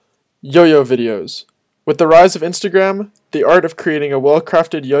Yo-yo videos. With the rise of Instagram, the art of creating a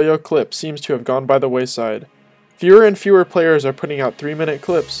well-crafted yo-yo clip seems to have gone by the wayside. Fewer and fewer players are putting out 3-minute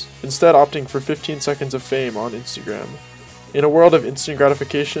clips, instead opting for 15 seconds of fame on Instagram. In a world of instant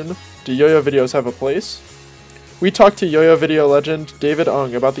gratification, do yo-yo videos have a place? We talked to yo-yo video legend David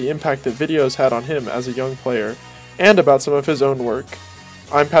Ung about the impact that videos had on him as a young player, and about some of his own work.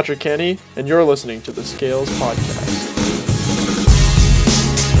 I'm Patrick Canny, and you're listening to the Scales Podcast.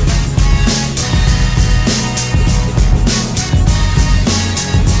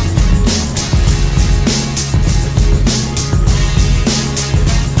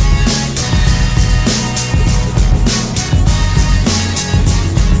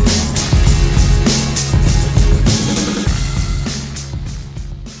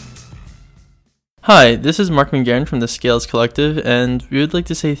 Hi, this is Mark McGarren from the Scales Collective, and we would like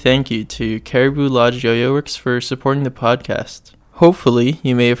to say thank you to Caribou Lodge Yo-Yo Works for supporting the podcast. Hopefully,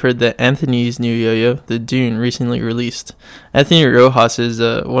 you may have heard that Anthony's new yo-yo, the Dune, recently released. Anthony Rojas is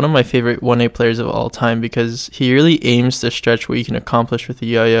one of my favorite 1A players of all time because he really aims to stretch what you can accomplish with a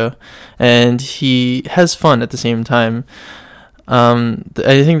yo-yo, and he has fun at the same time. I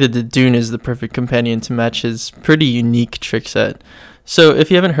think that the Dune is the perfect companion to match his pretty unique trick set. So if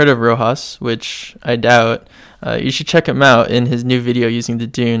you haven't heard of Rojas, which I doubt, you should check him out in his new video using the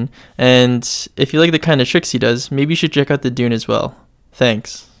Dune. And if you like the kind of tricks he does, maybe you should check out the Dune as well.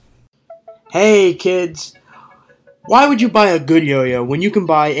 Thanks. Hey kids, why would you buy a good yo-yo when you can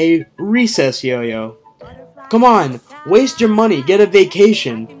buy a recess yo-yo? Come on, waste your money, get a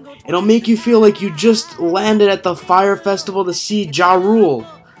vacation. It'll make you feel like you just landed at the Fire Festival to see Ja Rule.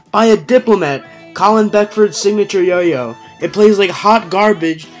 Buy a Diplomat, Colin Beckford's signature yo-yo. It plays like hot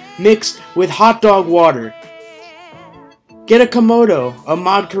garbage mixed with hot dog water. Get a Komodo,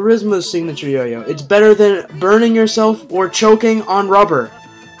 Ahmad Charisma's signature yo-yo. It's better than burning yourself or choking on rubber.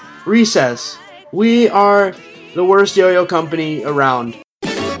 Recess. We are the worst yo-yo company around.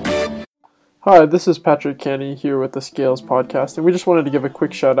 Hi, this is Patrick Canny here with the Scales Podcast, and we just wanted to give a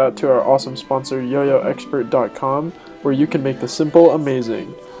quick shout out to our awesome sponsor, YoYoExpert.com, where you can make the simple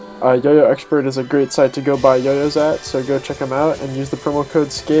amazing. Yo-Yo Expert is a great site to go buy yo-yos at, so go check them out and use the promo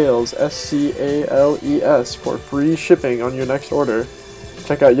code SCALES, SCALES, for free shipping on your next order.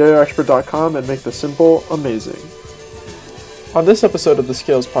 Check out YoYoExpert.com and make the simple amazing. On this episode of the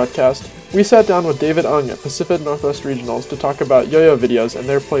Scales Podcast, we sat down with David Ung at Pacific Northwest Regionals to talk about yo-yo videos and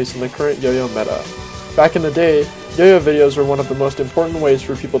their place in the current yo-yo meta. Back in the day, yo-yo videos were one of the most important ways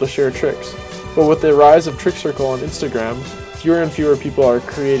for people to share tricks, but with the rise of Trick Circle on Instagram, fewer and fewer people are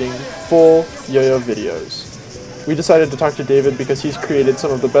creating full yo-yo videos. We decided to talk to David because he's created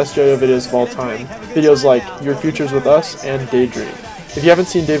some of the best yo-yo videos of all time, videos like Your Future's With Us and Daydream. If you haven't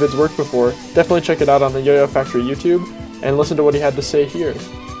seen David's work before, definitely check it out on the Yo-Yo Factory YouTube and listen to what he had to say here.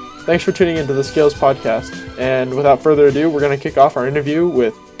 Thanks for tuning into the Scales Podcast, and without further ado, we're going to kick off our interview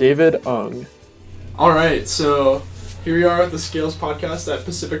with David Ung. Alright, so here we are at the Scales Podcast at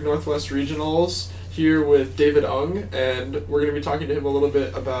Pacific Northwest Regionals, here with David Ung, and we're going to be talking to him a little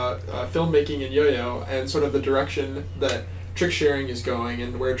bit about filmmaking in yo-yo and sort of the direction that trick sharing is going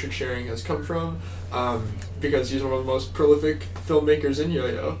and where trick sharing has come from, because he's one of the most prolific filmmakers in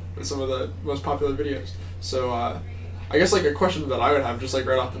yo-yo with some of the most popular videos. So I guess like a question that I would have just like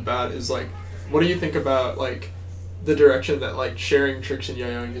right off the bat is like, what do you think about like the direction that like sharing tricks in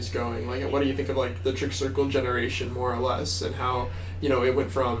yo-yoing is going? Like, what do you think of like the Trick Circle generation more or less, and how, you know, it went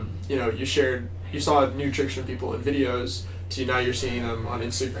from, you know, you saw new tricks from people in videos to now you're seeing them on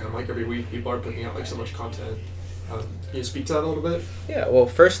Instagram. Like every week people are putting out like so much content. Can you speak to that a little bit? Yeah, well,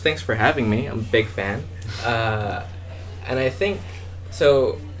 first, thanks for having me. I'm a big fan. And I think,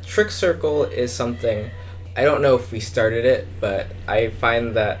 so Trick Circle is something, I don't know if we started it, but I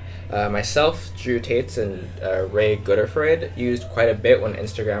find that myself, Drew Tates, and Ray Gooderfried used quite a bit when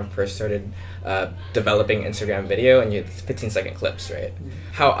Instagram first started developing Instagram video, and you had 15-second clips, right?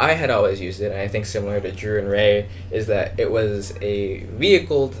 How I had always used it, and I think similar to Drew and Ray, is that it was a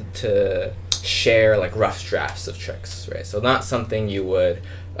vehicle to share like rough drafts of tricks, right? So not something you would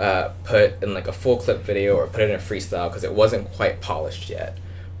put in like a full clip video or put it in a freestyle because it wasn't quite polished yet,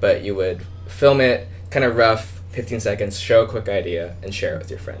 but you would film it kind of rough, 15 seconds, show a quick idea, and share it with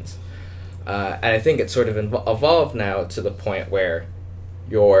your friends. And I think it's sort of evolved now to the point where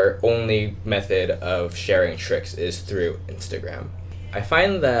your only method of sharing tricks is through Instagram. I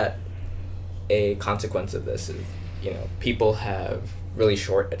find that a consequence of this is, you know, people have really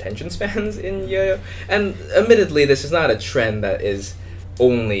short attention spans in yo-yo. And admittedly, this is not a trend that is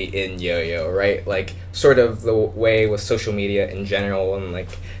only in yo-yo, right? Like, sort of the way with social media in general, and like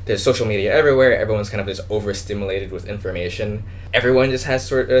there's social media everywhere, everyone's kind of just overstimulated with information. Everyone just has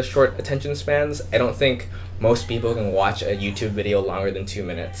sort of short attention spans. I don't think most people can watch a YouTube video longer than 2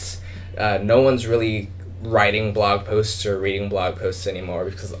 minutes. No one's really writing blog posts or reading blog posts anymore,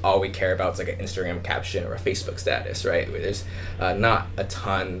 because all we care about is like an Instagram caption or a Facebook status, right? Where there's not a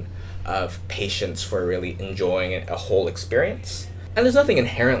ton of patience for really enjoying a whole experience. And there's nothing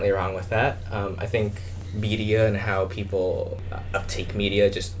inherently wrong with that. I think media and how people uptake media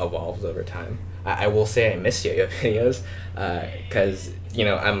just evolves over time. I will say I miss yo-yo videos, because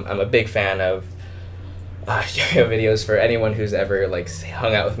I'm a big fan of yo-yo videos. For anyone who's ever like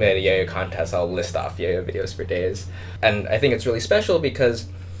hung out with me at a yo-yo contest, I'll list off yo-yo videos for days. And I think it's really special because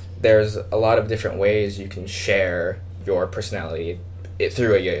there's a lot of different ways you can share your personality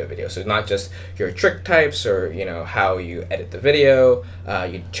through a yo-yo video. So not just your trick types or how you edit the video,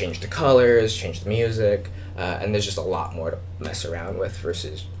 you change the colors, change the music, and there's just a lot more to mess around with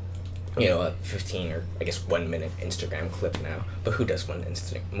versus a 15 or I guess 1 minute Instagram clip now. But who does 1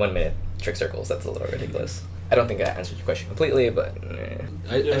 minute trick circles? That's a little ridiculous. I don't think I answered your question completely, but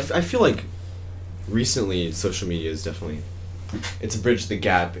I feel like recently social media is definitely, it's bridged the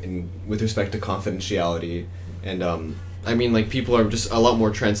gap with respect to confidentiality, and I mean, like, people are just a lot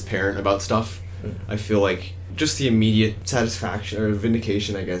more transparent about stuff. I feel like just the immediate satisfaction or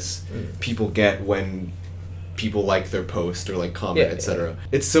vindication, I guess, people get when people like their post or like comment, etc.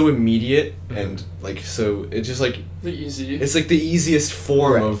 It's so immediate and like so it's just like it's like the easiest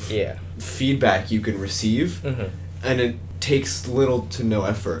form of feedback you can receive, and it takes little to no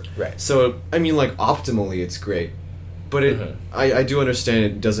effort. Right. So I mean, like, optimally it's great, but it I do understand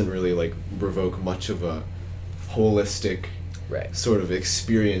it doesn't really like provoke much of a holistic sort of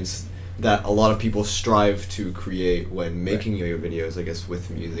experience that a lot of people strive to create when making yo-yo videos, I guess, with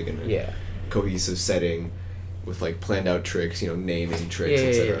music and a cohesive setting with like planned out tricks, naming tricks,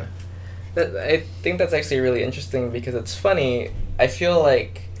 etc. I think that's actually really interesting because it's funny. I feel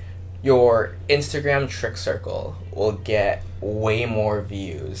like your Instagram trick circle will get way more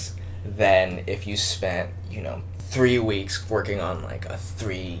views than if you spent 3 weeks working on like a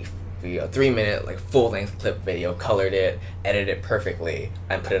 3 minute like full-length clip video, colored it, edited it perfectly,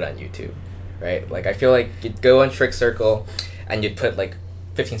 and put it on YouTube, right? Like, I feel like you'd go on Trick Circle and you'd put like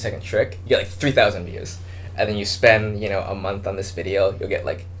 15-second trick, you get like 3,000 views, and then you spend a month on this video, you'll get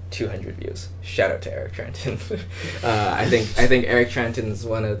like 200 views. Shout out to Eric Tranton. I think Eric Tranton's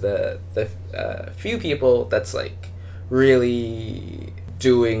one of the few people that's like really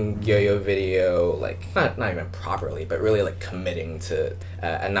doing yo-yo video, like not even properly, but really like committing to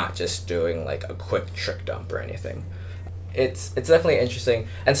and not just doing like a quick trick dump or anything. It's definitely interesting.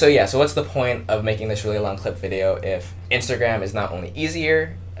 And so what's the point of making this really long clip video if Instagram is not only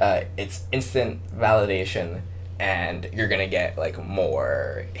easier, it's instant validation, and you're gonna get like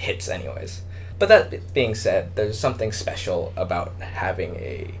more hits anyways. But that being said, there's something special about having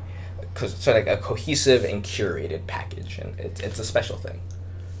a cohesive and curated package, and it's a special thing.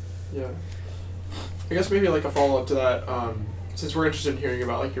 Yeah. I guess maybe like a follow-up to that, since we're interested in hearing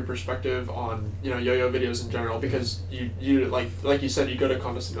about like your perspective on yo-yo videos in general, because you like you said, you go to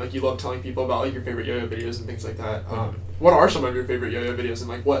contests and like you love telling people about like your favorite yo-yo videos and things like that. What are some of your favorite yo-yo videos, and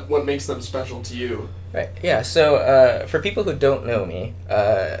like what makes them special to you? Right. Yeah. So for people who don't know me,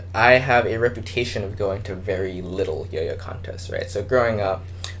 I have a reputation of going to very little yo-yo contests. Right. So growing up,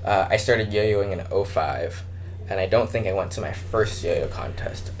 I started yo-yoing in 2005, and I don't think I went to my first yo-yo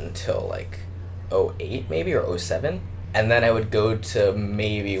contest until like 2008 maybe, or 2007. And then I would go to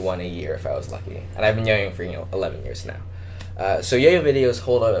maybe one a year if I was lucky. And I've been yo-yoing for 11 years now. So yo-yo videos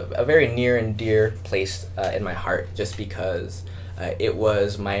hold a very near and dear place in my heart, just because it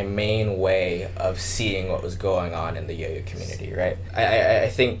was my main way of seeing what was going on in the yo-yo community, right? I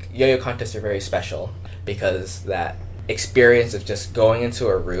think yo-yo contests are very special because that experience of just going into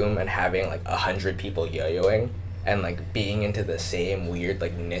a room and having like 100 people yo-yoing and like being into the same weird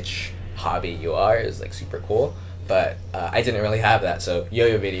like niche hobby you are is like super cool. But I didn't really have that, so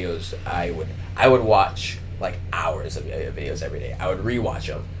yo-yo videos, I would watch like hours of yo-yo videos every day. I would rewatch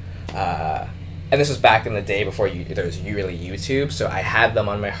them, and this was back in the day before there was really YouTube. So I had them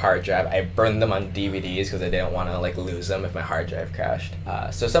on my hard drive. I burned them on DVDs because I didn't want to like lose them if my hard drive crashed.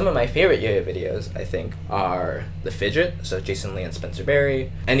 So some of my favorite yo-yo videos, I think, are The Fidget, so Jason Lee and Spencer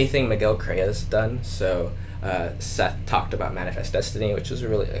Berry. Anything Miguel Crea's done. So Seth talked about Manifest Destiny, which was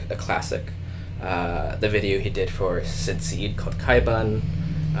really a classic. The video he did for Sid Seed called Kaibun.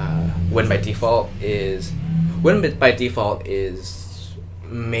 Win by Default is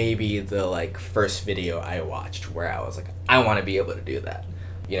maybe the like first video I watched where I was like, I want to be able to do that.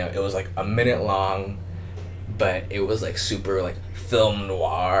 You know, it was like a minute long, but it was like super like film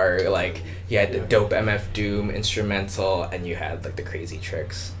noir. Like you had the dope MF Doom instrumental, and you had like the crazy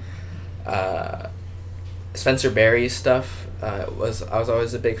tricks. Spencer Berry's stuff I was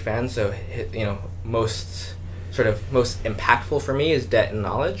always a big fan. So you know, most impactful for me is Debt and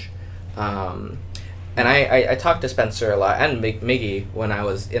Knowledge. And I talked to Spencer a lot, and Miggy, when I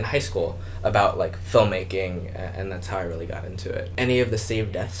was in high school, about like filmmaking, and that's how I really got into it. Any of the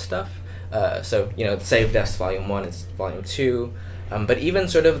Save Death stuff, so you know, Save Death Volume 1 and Volume 2, but even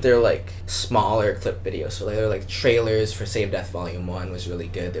sort of their like smaller clip videos, so they're like trailers for Save Death Volume 1 was really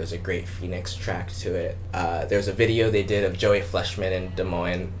good. There was a great Phoenix track to it. There's a video they did of Joey Fleshman in Des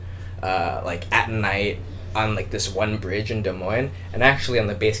Moines, like at night, on like this one bridge in Des Moines. And actually on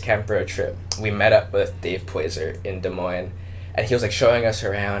the base camp road trip, we met up with Dave Poyser in Des Moines, and he was like showing us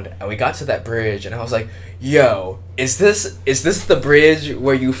around, and we got to that bridge, and I was like, yo, is this the bridge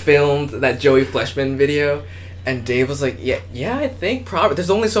where you filmed that Joey Fleshman video? And Dave was like, yeah, I think probably.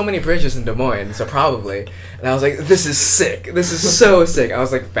 There's only so many bridges in Des Moines, so probably. And I was like, this is sick. This is so sick. I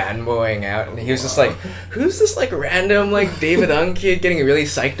was like fanboying out, and he was just like, who's this like random like David Ung kid getting really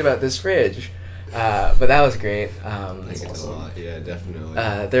psyched about this bridge? But that was great. I get a lot. Yeah, definitely.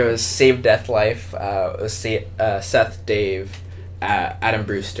 There was Save Death Life. It was Seth, Dave, Adam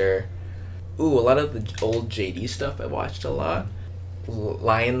Brewster. Ooh, a lot of the old JD stuff I watched a lot.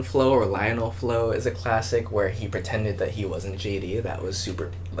 Lion Flow or Lionel Flow is a classic where he pretended that he wasn't JD. That was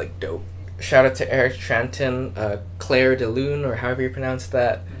super like dope. Shout out to Eric Tranton, Claire de Lune, or however you pronounce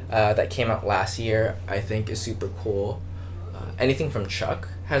that. That came out last year. I think is super cool. Anything from Chuck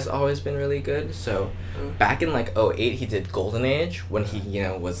has always been really good. So back in like 2008, he did Golden Age when he, you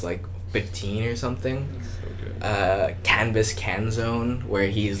know, was like 15 or something. Canvas Can Zone, where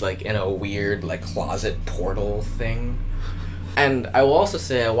he's like in a weird like closet portal thing. And I will also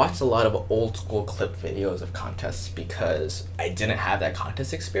say I watched a lot of old school clip videos of contests because I didn't have that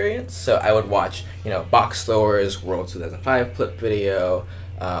contest experience. So I would watch, you know, Box Thrower's World 2005 clip video,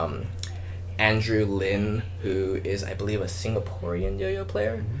 Andrew Lin, who is, I believe, a Singaporean yo-yo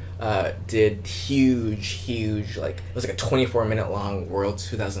player, did huge, like, it was like a 24-minute long World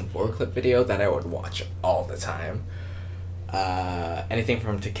 2004 clip video that I would watch all the time. Anything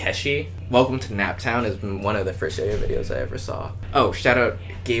from Takeshi. Welcome to Naptown is one of the first yo-yo videos I ever saw. Oh, shout out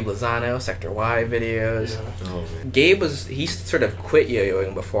Gabe Lozano, Sector Y videos. Oh, man. Gabe he sort of quit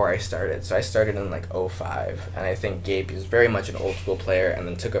yo-yoing before I started, so I started in like 2005, and I think Gabe is very much an old school player, and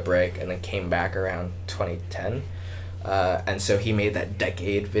then took a break, and then came back around 2010. And so he made that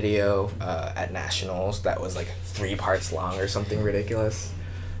decade video at Nationals that was like 3 parts long or something ridiculous.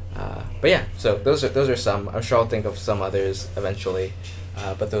 But yeah, so those are some. I'm sure I'll think of some others eventually,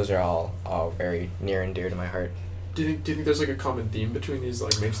 but those are all very near and dear to my heart. Do you think there's like a common theme between these that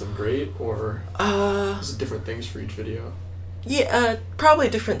like makes them great, or is it different things for each video? Yeah, probably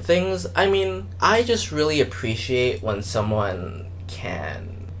different things. I mean, I just really appreciate when someone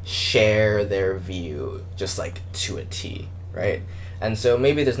can share their view just like to a T, right? And so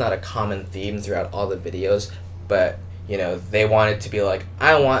maybe there's not a common theme throughout all the videos, but you know, they want it to be like,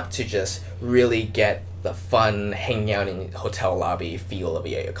 I want to just really get the fun hanging out in hotel lobby feel of a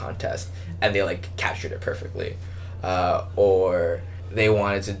yo-yo contest, and they like captured it perfectly. Or they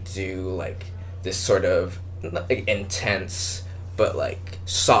wanted to do like this sort of like intense but like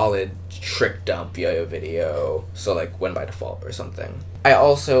solid trick dump yo-yo video, so like Win by Default or something.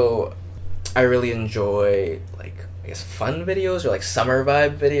 I really enjoy like, I guess, fun videos or like summer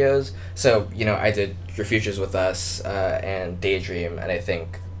vibe videos. So, you know, I did Your Future's With Us and Daydream, and I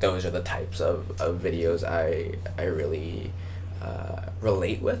think those are the types of videos I really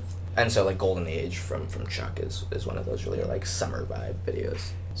relate with. And so like Golden Age from Chuck is one of those really like summer vibe videos.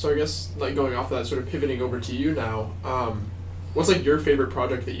 So I guess like going off that, sort of pivoting over to you now, what's like your favorite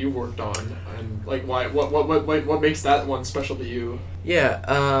project that you've worked on, and like why what makes that one special to you?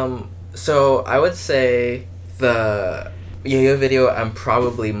 Yeah, so I would say the yo-yo video I'm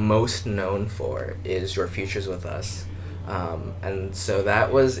probably most known for is Your Future's With Us. And so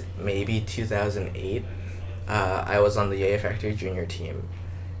that was maybe 2008. I was on the Yo-Yo Factory junior team,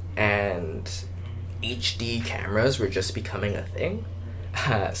 and HD cameras were just becoming a thing.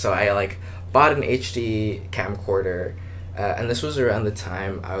 So I like bought an HD camcorder, and this was around the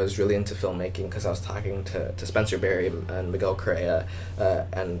time I was really into filmmaking, because I was talking to Spencer Berry and Miguel Correa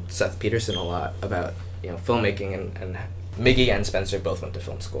and Seth Peterson a lot about, you know, filmmaking, and Miggy and Spencer both went to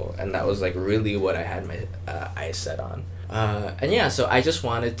film school, and that was like really what I had my eyes set on. And yeah, so I just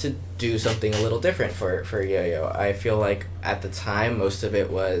wanted to do something a little different for yo-yo. I feel like at the time, most of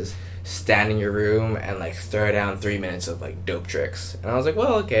it was stand in your room and like throw down 3 minutes of like dope tricks. And I was like,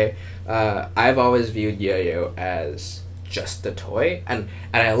 well, okay. I've always viewed yo-yo as just a toy, and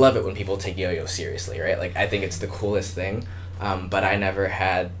I love it when people take yo-yo seriously, right? Like, I think it's the coolest thing. But I never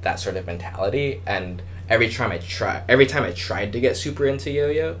had that sort of mentality, and every time I tried to get super into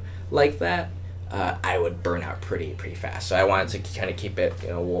yo-yo like that, I would burn out pretty fast. So I wanted to kind of keep it,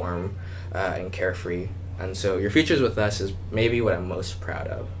 warm and carefree. And so Your Futures With Us is maybe what I'm most proud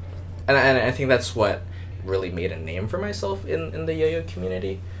of, and I think that's what really made a name for myself in the yo-yo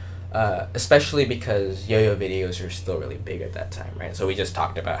community. Especially because yo-yo videos are still really big at that time, right? So we just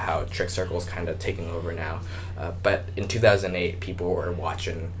talked about how Trick Circle's kind of taking over now, but in 2008, people were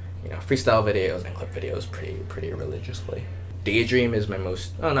watching, freestyle videos and clip videos pretty religiously. Daydream is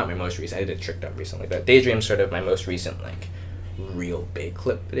not my most recent. I did Trick Dump recently, but Daydream's sort of my most recent, like, real big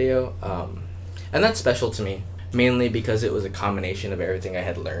clip video, and that's special to me mainly because it was a combination of everything I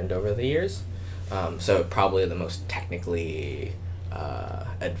had learned over the years. So probably the most technically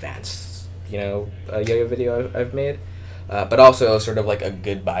advanced, yo-yo video I've made, but also sort of like a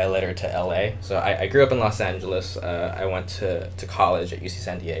goodbye letter to LA. So I grew up in Los Angeles. I went to college at UC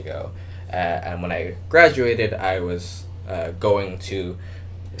San Diego, and when I graduated, I was going to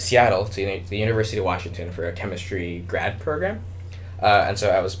Seattle, to the University of Washington, for a chemistry grad program, and so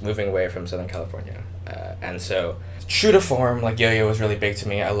I was moving away from Southern California, and so true to form, like, yo-yo was really big to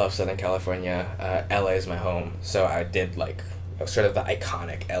me. I love Southern California. LA is my home, so I did like sort of the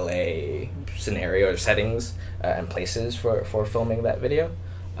iconic LA scenario or settings and places for filming that video.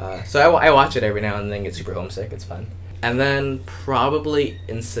 So I watch it every now and then, get super homesick. It's fun. And then probably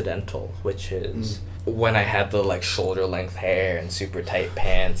Incidental, which is when I had the like shoulder length hair and super tight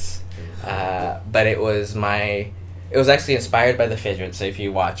pants. But it was actually inspired by the fidget. So if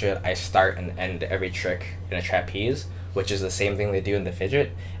you watch it, I start and end every trick in a trapeze, which is the same thing they do in the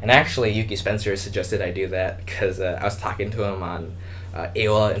fidget. And actually, Yuki Spencer suggested I do that because I was talking to him on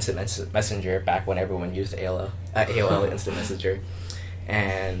AOL Instant Messenger back when everyone used AOL Instant Messenger.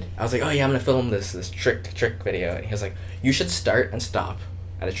 And I was like, oh yeah, I'm going to film this trick video. And he was like, you should start and stop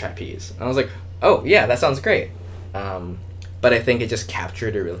at a trapeze. And I was like, oh yeah, that sounds great. But I think it just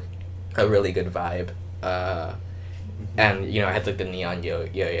captured a really good vibe. And I had like the neon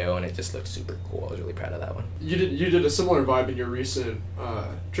yo-yo, and it just looked super cool. I was really proud of that one. You did a similar vibe in your recent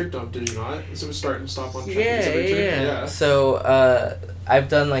Trick Dump, did you not? So it was start and stop on trapeze every trick? Yeah. So I've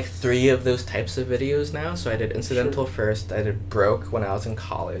done like 3 of those types of videos now. So I did Incidental first. I did Broke when I was in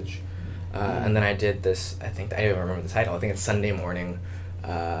college, and then I did this. I don't even remember the title. I think it's Sunday Morning,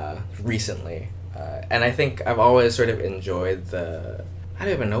 recently. And I think I've always sort of enjoyed I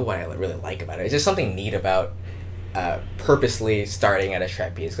don't even know what I really like about it. It's just something neat about purposely starting at a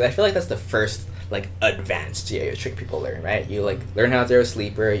trapeze, because I feel like that's the first like advanced yo-yo trick people learn, right? You like learn how to throw a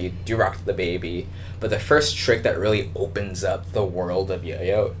sleeper, you do rock to the baby, but the first trick that really opens up the world of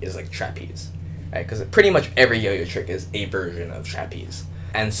yo-yo is like trapeze, right? Because pretty much every yo-yo trick is a version of trapeze,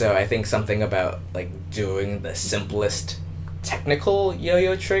 and so I think something about like doing the simplest technical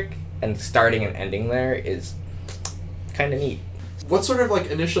yo-yo trick and starting and ending there is kind of neat. What sort of like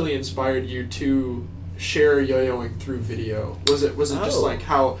initially inspired you to share yo-yoing through video? Was it just like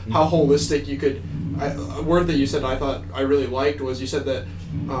how holistic you could? A word that you said I thought I really liked was you said that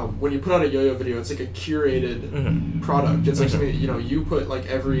when you put out a yo-yo video, it's like a curated product. It's like something that you put like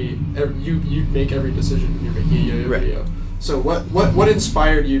you make every decision when you're making a yo-yo video. So what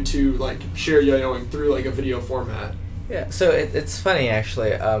inspired you to like share yo-yoing through like a video format? Yeah, so it's funny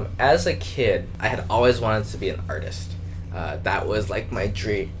actually. As a kid, I had always wanted to be an artist. That was like my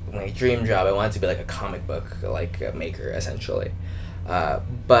dream job. I wanted to be like a comic book like maker essentially.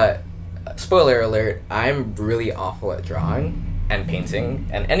 But spoiler alert, I'm really awful at drawing and painting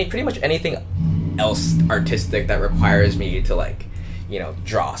and pretty much anything else artistic that requires me to like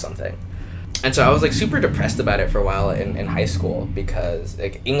draw something. And so I was like super depressed about it for a while in high school because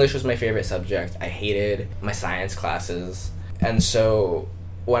like English was my favorite subject. I hated my science classes. And so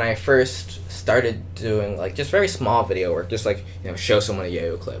when I first started doing like just very small video work, just like show someone a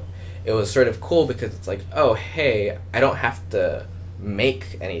yo-yo clip, it was sort of cool because it's like, oh hey, I don't have to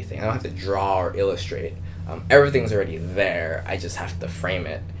make anything. I don't have to draw or illustrate. Everything's already there. I just have to frame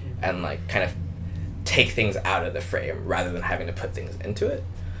it and like kind of take things out of the frame rather than having to put things into it.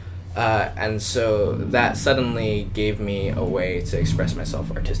 And so that suddenly gave me a way to express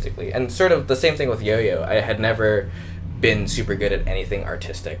myself artistically. And sort of the same thing with yo-yo. I had never been super good at anything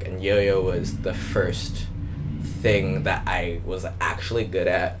artistic, and yo-yo was the first thing that I was actually good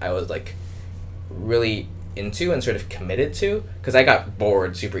at. I was like really into and sort of committed to, because I got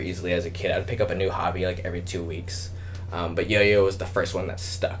bored super easily as a kid. I'd pick up a new hobby like every 2 weeks, but yo-yo was the first one that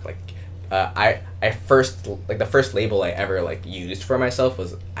stuck. Like I first, like the first label I ever like used for myself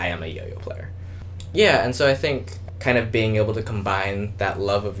was I am a yo-yo player. Yeah, and so I think kind of being able to combine that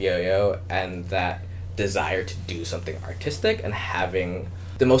love of yo-yo and that desire to do something artistic and having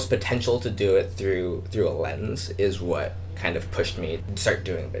the most potential to do it through a lens is what kind of pushed me to start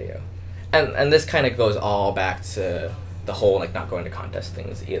doing video. And this kind of goes all back to the whole like not going to contest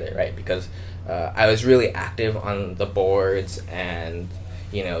things either, right? Because I was really active on the boards and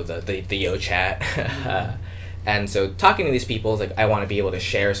the yo chat, and so talking to these people is like I want to be able to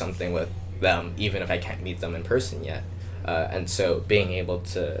share something with them even if I can't meet them in person yet, and so being able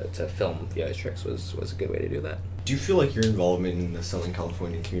to film yo tricks was a good way to do that. Do you feel like your involvement in the Southern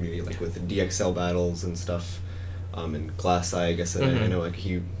California community, like with the DXL battles and stuff, and Glass Eye, I guess I know like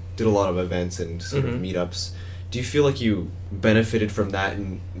you did a lot of events and sort of meetups. Do you feel like you benefited from that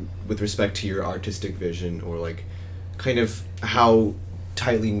with respect to your artistic vision, or like kind of how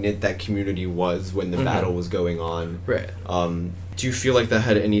tightly knit that community was when the battle was going on? Right. Do you feel like that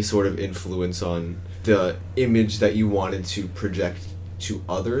had any sort of influence on the image that you wanted to project to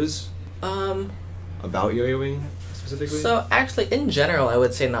others about yo-yoing specifically? So actually, in general, I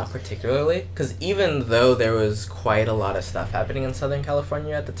would say not particularly, because even though there was quite a lot of stuff happening in Southern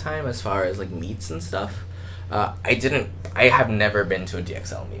California at the time, as far as like meets and stuff, I have never been to a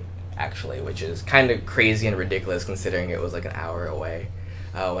DXL meet actually, which is kind of crazy and ridiculous considering it was like an hour away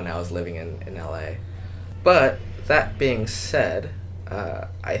when I was living in LA. But that being said,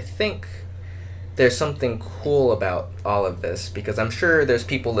 I think there's something cool about all of this, because I'm sure there's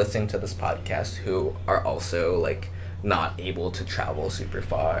people listening to this podcast who are also like not able to travel super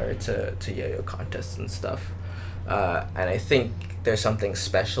far to yo-yo contests and stuff, and I think there's something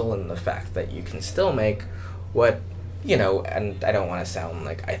special in the fact that you can still make what, and I don't want to sound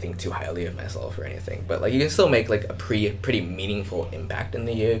like I think too highly of myself or anything, but like you can still make like a pretty meaningful impact in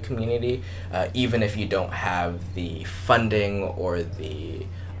the yo-yo community, even if you don't have the funding or the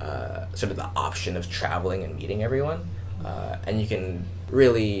sort of the option of traveling and meeting everyone, and you can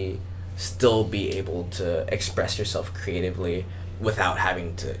really still be able to express yourself creatively without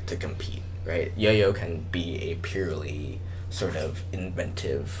having to compete, right? Yo-yo can be a purely sort of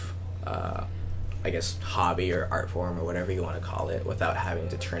inventive, I guess, hobby or art form or whatever you want to call it, without having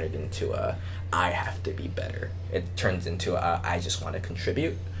to turn it into I have to be better. It turns into I just want to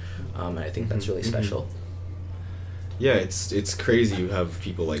contribute, and I think that's really special. Yeah, it's crazy. You have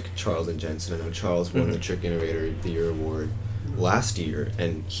people like Charles and Jensen. I know Charles won the Trick Innovator of the Year award last year,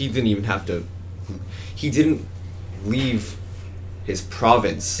 and he didn't even have to. He didn't leave his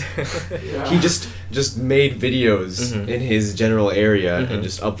province. Yeah. He just made videos in his general area and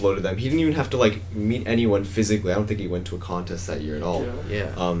just uploaded them. He didn't even have to like meet anyone physically. I don't think he went to a contest that year at all.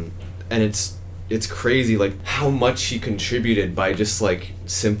 Yeah. And it's crazy like how much he contributed by just like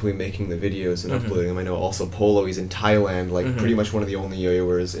simply making the videos and uploading them. I know also Polo, he's in Thailand, like pretty much one of the only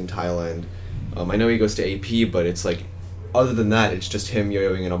yo-yoers in Thailand. I know he goes to AP, but it's like other than that it's just him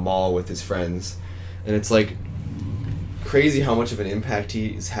yo-yoing in a mall with his friends, and it's like crazy how much of an impact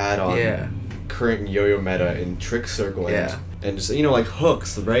he's had on current yo-yo meta in Trick Circle and just like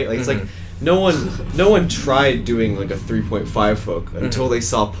hooks, right? Like it's like no one tried doing like a 3.5 hook until they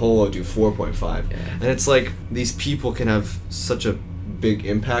saw Polo do 4.5. And it's like these people can have such a big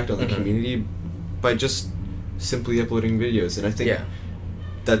impact on the community by just simply uploading videos, and I think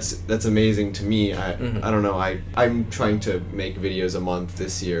that's amazing to me. I don't know, I'm trying to make videos a month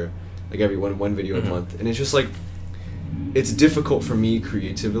this year, like every one video a month, and it's just like it's difficult for me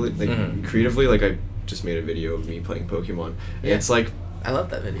creatively, like I just made a video of me playing Pokemon, and it's like I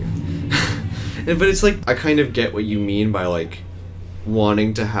love that video. But it's like I kind of get what you mean by like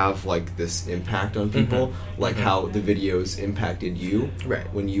wanting to have like this impact on people, like how the videos impacted you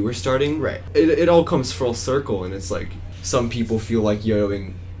when you were starting. It all comes full circle, and it's like some people feel like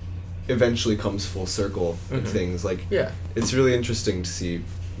yo-yoing eventually comes full circle with things. Like it's really interesting to see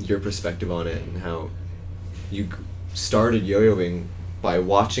your perspective on it and how you started yo-yoing by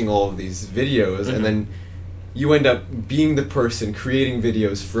watching all of these videos, and then you end up being the person creating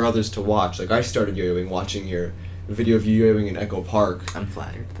videos for others to watch. Like I started yo-yoing watching your video of you yo-yoing in Echo Park. I'm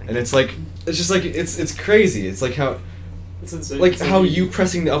flattered. And it's like it's just like it's crazy. It's like how it's insane. Like how you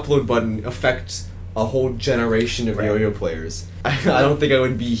pressing the upload button affects a whole generation of yo-yo players. I don't think I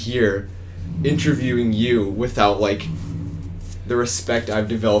would be here interviewing you without like the respect I've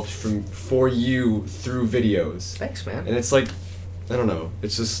developed for you through videos. Thanks, man. And it's like I don't know.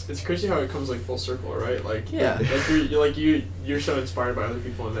 It's just It's crazy how it comes like full circle, right? Like Yeah. like you're so inspired by other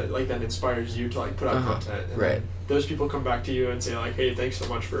people, and that like that inspires you to like put out content. And Right. then those people come back to you and say like, "Hey, thanks so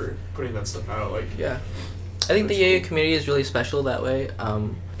much for putting that stuff out." Like, Yeah. I think the That's yo-yo cool. community is really special that way,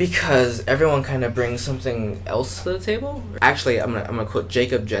 because everyone kind of brings something else to the table. Actually, I'm gonna quote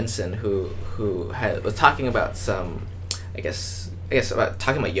Jacob Jensen, who was talking about some, I guess about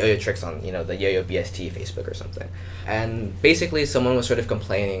talking about yo-yo tricks on the Yo-Yo BST Facebook or something, and basically someone was sort of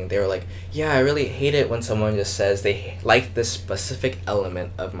complaining. They were like, "Yeah, I really hate it when someone just says they like this specific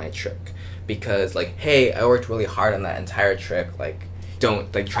element of my trick, because like, hey, I worked really hard on that entire trick. Like,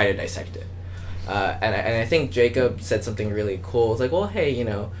 don't like try to dissect it." And I think Jacob said something really cool. It's like, well, hey,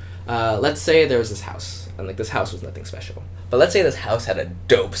 let's say there was this house, and like this house was nothing special, but let's say this house had a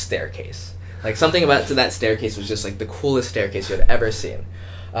dope staircase. Like something about that staircase was just like the coolest staircase you had ever seen.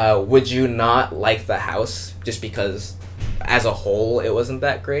 Would you not like the house just because, as a whole, it wasn't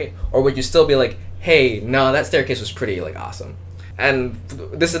that great, or would you still be like, hey, no, that staircase was pretty like awesome? And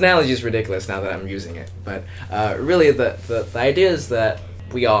this analogy is ridiculous now that I'm using it, but really the idea is that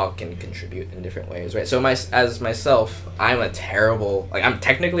we all can contribute in different ways, right? So as myself, I'm an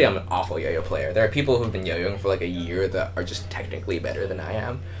awful yo-yo player. There are people who've been yo-yoing for like a year that are just technically better than I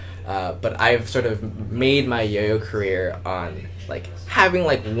am. But I've sort of made my yo-yo career on like having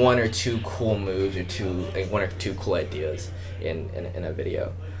like one or two cool moves or one or two cool ideas in a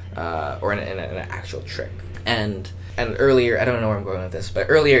video, or in an actual trick. And earlier, I don't know where I'm going with this, but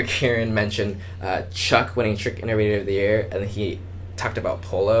earlier Kieran mentioned Chuck winning Trick Innovator of the Year, and he talked about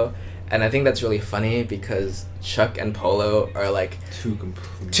Polo, and I think that's really funny because Chuck and Polo are like two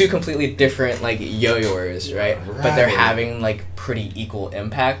completely different like yo-yoers, right? But they're having like pretty equal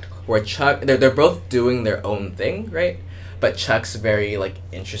impact. Where Chuck, they're both doing their own thing, right? But Chuck's very like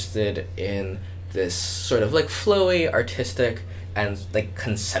interested in this sort of like flowy, artistic, and like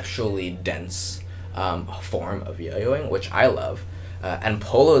conceptually dense form of yo-yoing, which I love. And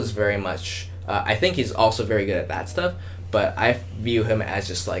Polo's very much, I think he's also very good at that stuff, but I view him as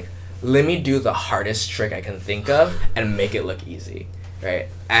just like, let me do the hardest trick I can think of and make it look easy, right?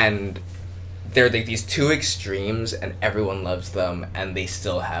 And they're like these two extremes, and everyone loves them, and they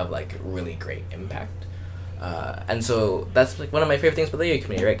still have like really great impact. And so that's like one of my favorite things about the yo-yo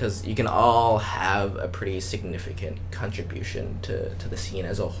community, right? Because you can all have a pretty significant contribution to the scene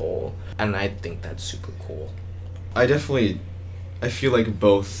as a whole, and I think that's super cool. I feel like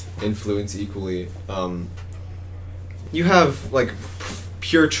both influence equally. You have like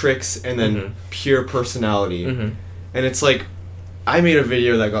pure tricks and then pure personality, and it's like I made a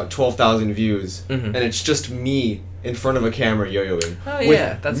video that got 12,000 views, and it's just me in front of a camera yo-yoing. Oh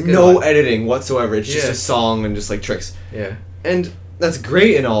yeah, that's a good no one. editing whatsoever. It's just a song and just like tricks. Yeah. And that's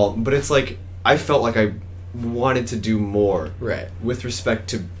great and all, but it's like I felt like I wanted to do more, Right. with respect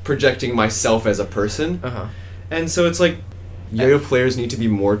to projecting myself as a person. Uh-huh. And so it's like yo-yo players need to be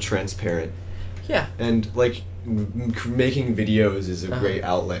more transparent, Yeah. and like making videos is a great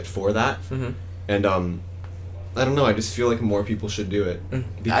outlet for that. And I don't know, I just feel like more people should do it,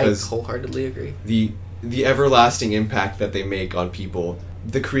 because I wholeheartedly agree. the everlasting impact that they make on people,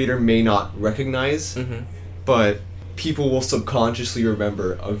 the creator may not recognize, but people will subconsciously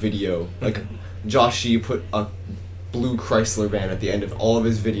remember a video. Like Josh Shee put a blue Chrysler van at the end of all of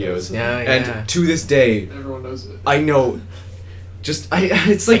his videos, and to this day everyone knows it. I know.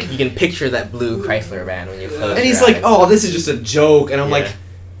 It's like you can picture that blue Chrysler van when you close. and he's your like, eyes. oh, this is just a joke, and I'm Yeah. like,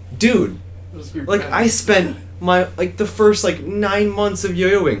 dude, like I spent my like the first like 9 months of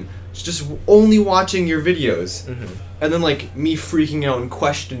yo-yoing just only watching your videos, and then like me freaking out and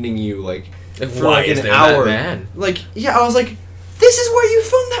questioning you like for why like is an there that hour. van? Like I was like, this is where you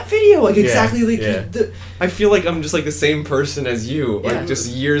filmed that video, like exactly like yeah. I feel like I'm just like the same person as you, Yeah. like just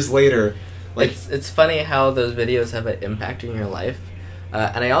years later. Like It's funny how those videos have an impact in your life,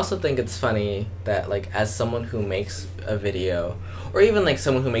 and I also think it's funny that like as someone who makes a video, or even like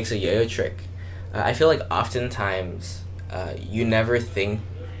someone who makes a yo-yo trick, I feel like oftentimes you never think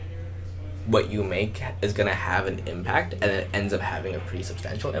what you make is gonna have an impact, and it ends up having a pretty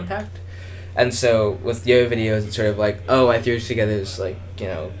substantial impact. And so with yo-yo videos, it's sort of like, oh, I threw together this like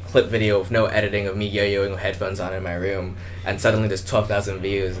clip video with no editing of me yo-yoing with headphones on in my room, and suddenly there's 12,000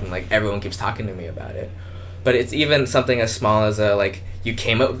 views, and like everyone keeps talking to me about it. But it's even something as small as like you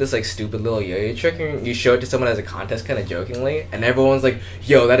came up with this like stupid little yo-yo trick, and you show it to someone as a contest kind of jokingly, and everyone's like,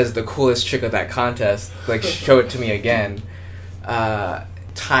 yo, that is the coolest trick of that contest, like show it to me again.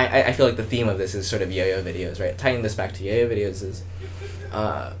 I feel like the theme of this is sort of yo-yo videos, right? Tying this back to yo-yo videos is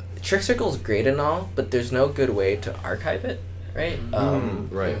Trick Circle's great and all, but there's no good way to archive it, right?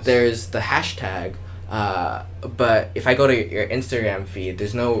 right. There's the hashtag, But if I go to your Instagram feed,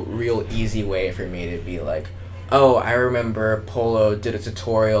 there's no real easy way for me to be like, oh, I remember Polo did a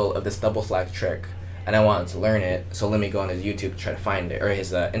tutorial of this double slack trick, and I wanted to learn it, so let me go on his YouTube to try to find it, or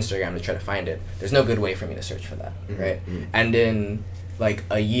his Instagram to try to find it. There's no good way for me to search for that, right? Mm-hmm. And in like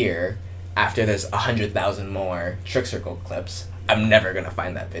a year, after there's 100,000 more Trick Circle clips, I'm never gonna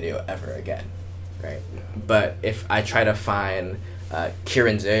find that video ever again, right? Yeah. But if I try to find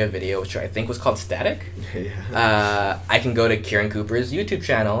Kieran's Zoya video, which I think was called Static, I can go to Kieran Cooper's YouTube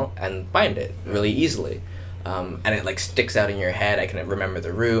channel and find it really easily. And it like sticks out in your head. I can remember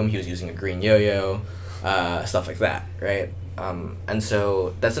the room. He was using a green yo-yo, stuff like that, right? And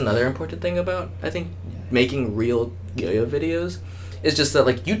so that's another important thing about, I think, making real yo-yo videos, is just that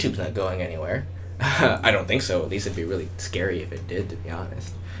like YouTube's not going anywhere. I don't think so. At least it'd be really scary if it did, to be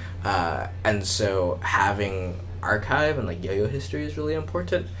honest. And so having archive and like yo-yo history is really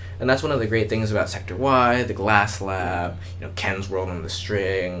important, and that's one of the great things about Sector Y, the Glass Lab, Ken's World on the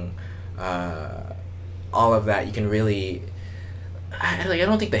String, all of that. You can really, I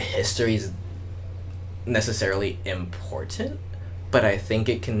don't think the history is necessarily important, but I think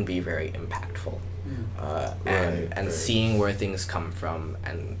it can be very impactful. And seeing where things come from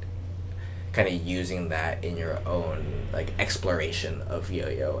and kind of using that in your own like exploration of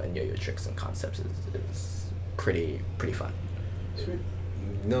yo-yo and yo-yo tricks and concepts is pretty fun. Sweet.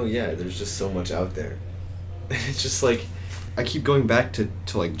 No, yeah, there's just so much out there. It's just like, I keep going back to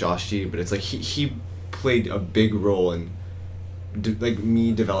like Josh G, but it's like he played a big role in like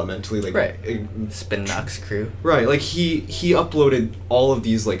me developmentally, like right. Spin Knocks crew. Right, like he uploaded all of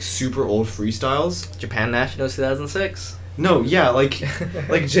these like super old freestyles. Japan Nationals 2006. No, yeah, like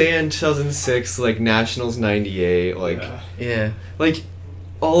JN 2006, like Nationals 98, like yeah, like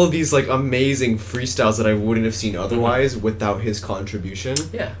all of these like amazing freestyles that I wouldn't have seen otherwise without his contribution.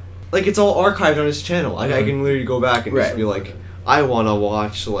 Yeah, like it's all archived on his channel. I can literally go back and just be like, I want to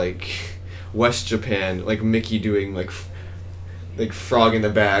watch like West Japan, like Mickey doing like Frog in the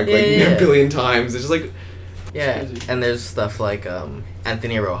Bag a billion times. It's just like and there's stuff like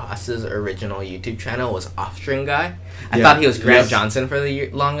Anthony Rojas's original YouTube channel was Off-String Guy. I thought he was Grant Johnson for the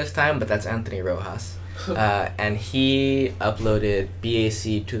longest time, but that's Anthony Rojas. And he uploaded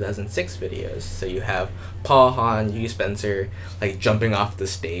BAC 2006 videos. So you have Paul Hahn, Hugh Spencer, like jumping off the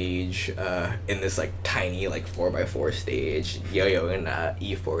stage in this like tiny like 4x4 stage, yo-yo in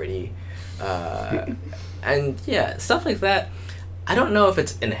E40. And yeah, stuff like that. I don't know if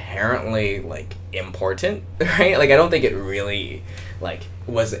it's inherently like important, right? Like I don't think it really like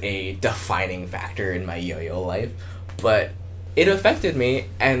was a defining factor in my yo-yo life, but it affected me,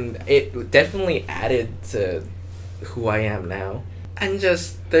 and it definitely added to who I am now. And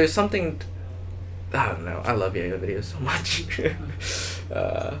just there's something, I don't know, I love yo-yo videos so much.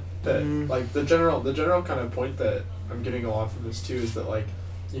 Like the general kind of point that I'm getting a lot from this too is that like,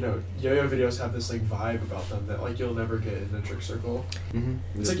 yo-yo videos have this like vibe about them that like you'll never get in a Trick Circle.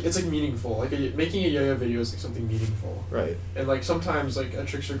 Mm-hmm. It's like meaningful. Like making a yo-yo video is like something meaningful. Right. And like sometimes like a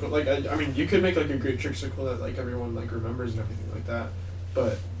Trick Circle, like I mean you could make like a great Trick Circle that like everyone like remembers and everything like that,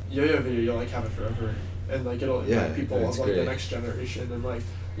 but yo-yo video you'll like have it forever, and like it'll impact people of like the next generation, and like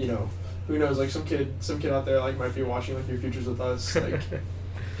who knows, like some kid out there like might be watching like Your Futures with Us like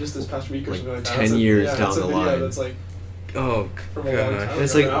just this past week or something like that. 10 years down the line. That's like. Oh, from a long time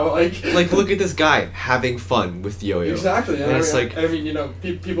it's ago like, now, like look at this guy having fun with yo-yo. Exactly, and it's like I mean,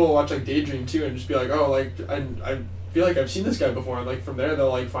 people watch like Daydream too, and just be like, oh, like I feel like I've seen this guy before, and like from there they'll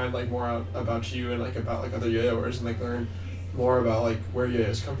like find like more out about you and like about like other yo-yoers, and like learn more about like where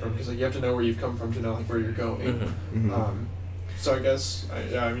yo-yos come from, because like you have to know where you've come from to know like where you're going. Mm-hmm. So I guess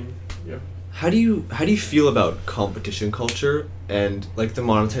How do you feel about competition culture and like the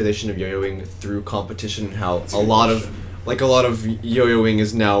monetization of yo-yoing through competition, and how a lot of yo-yoing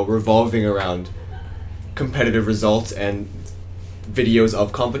is now revolving around competitive results and videos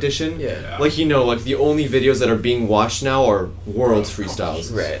of competition? Yeah. Like like the only videos that are being watched now are Worlds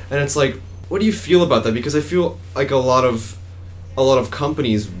freestyles. Right. And it's like, what do you feel about that? Because I feel like a lot of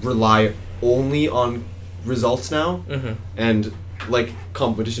companies rely only on results now, and like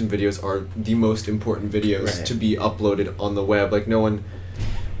competition videos are the most important videos to be uploaded on the web. Like no one.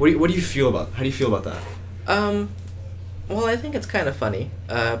 What do you feel about? How do you feel about that? Well, I think it's kind of funny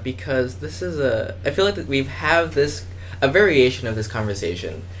because this is I feel like that we have a variation of this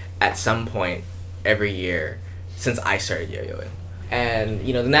conversation at some point every year since I started yo-yoing. And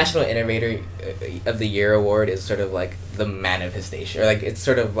the National Innovator of the Year award is sort of like the manifestation, or like it's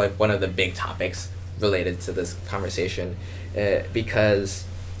sort of like one of the big topics related to this conversation, because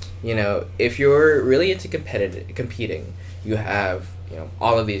you know, if you're really into competing, you have, you know,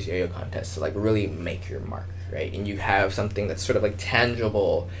 all of these yo-yo contests to like really make your mark, right? And you have something that's sort of like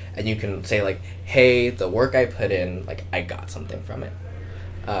tangible, and you can say like, hey, the work I put in, like I got something from it.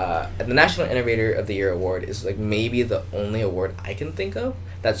 And the National Innovator of the Year award is like maybe the only award I can think of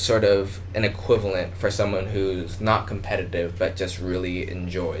that's sort of an equivalent for someone who's not competitive but just really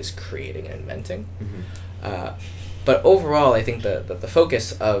enjoys creating and inventing. But overall, I think the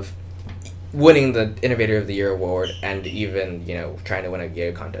focus of winning the Innovator of the Year award and even, you know, trying to win a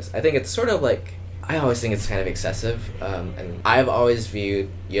yo-yo contest, I think it's sort of like, I always think it's kind of excessive. And I've always viewed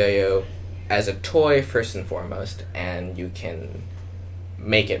yo-yo as a toy first and foremost, and you can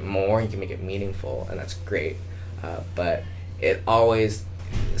make it more, you can make it meaningful, and that's great. But it always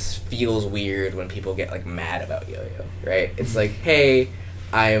feels weird when people get like mad about yo-yo, right? It's like, hey,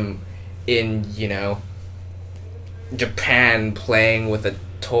 I'm in, you know, Japan playing with a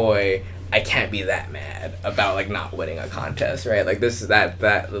toy, I can't be that mad about like not winning a contest, right? Like this is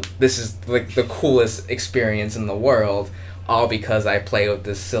this is like the coolest experience in the world, all because I play with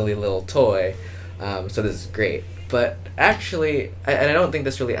this silly little toy. So this is great. But actually, I don't think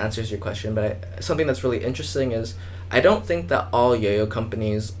this really answers your question, but something that's really interesting is I don't think that all yo-yo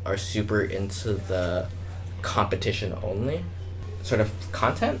companies are super into the competition only sort of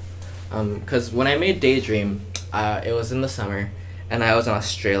content. Because when I made Daydream, it was in the summer, and I was in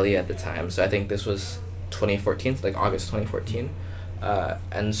Australia at the time, so I think this was 2014, like August 2014.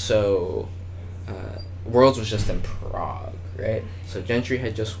 And so Worlds was just in Prague, right? So Gentry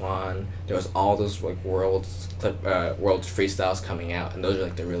had just won. There was all those like Worlds freestyles coming out, and those are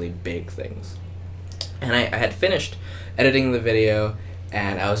like the really big things. And I had finished editing the video,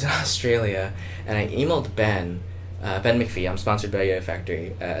 and I was in Australia, and I emailed Ben McPhee. I'm sponsored by Yo-Yo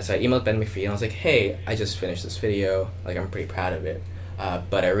Factory, so I emailed Ben McPhee, and I was like, hey, I just finished this video, like I'm pretty proud of it,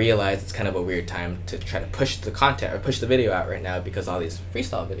 but I realized it's kind of a weird time to try to push the content or push the video out right now because all these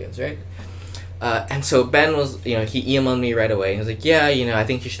freestyle videos, right? And so Ben was, you know, he emailed me right away. He was like, yeah, you know, I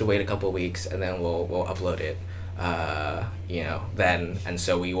think you should wait a couple of weeks and then we'll upload it, you know, then, and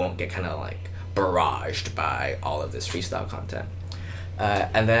so we won't get kind of like barraged by all of this freestyle content.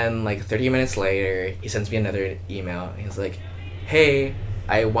 And then like 30 minutes later, he sends me another email. He's like, hey,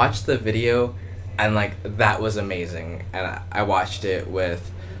 I watched the video and like that was amazing. And I watched it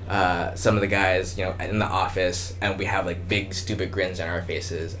with some of the guys, you know, in the office, and we have like big stupid grins on our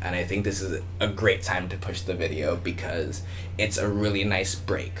faces, and I think this is a great time to push the video because it's a really nice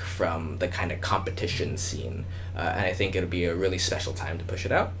break from the kind of competition scene, and I think it'll be a really special time to push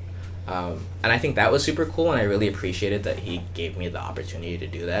it out. And I think that was super cool, and I really appreciated that he gave me the opportunity to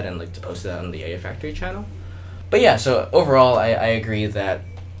do that and like to post it on the Yo-Yo Factory channel. But yeah, so overall I agree that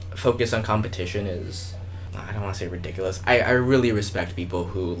focus on competition is, I don't want to say ridiculous. I really respect people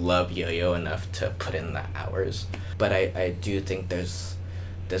who love yo-yo enough to put in the hours. But I do think there's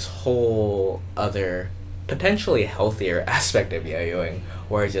this whole other, potentially healthier aspect of yo-yoing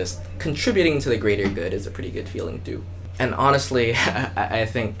where just contributing to the greater good is a pretty good feeling too. And honestly, I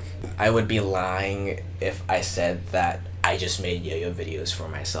think I would be lying if I said that I just made yo-yo videos for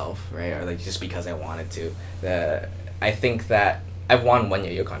myself, right? Or like just because I wanted to. I think that I've won one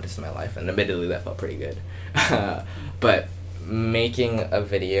yo-yo contest in my life, and admittedly that felt pretty good. But making a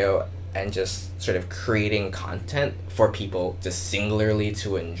video and just sort of creating content for people just singularly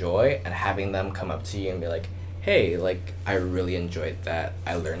to enjoy and having them come up to you and be like, hey, like, I really enjoyed that.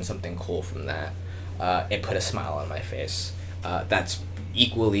 I learned something cool from that. It put a smile on my face. That's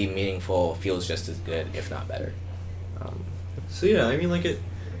equally meaningful, feels just as good, if not better. So yeah, I mean, like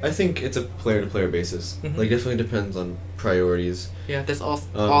I think it's a player-to-player basis. Mm-hmm. Like, definitely depends on priorities. Yeah, there's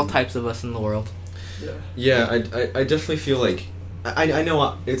all types of us in the world. Yeah, I definitely feel like I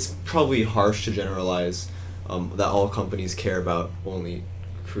know it's probably harsh to generalize that all companies care about only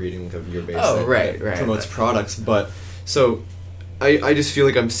creating like a viewer base that promotes products, but so I just feel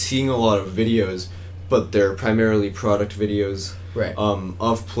like I'm seeing a lot of videos, but they're primarily product videos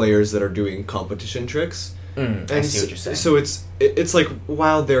of players that are doing competition tricks. I see what you're saying. So it's like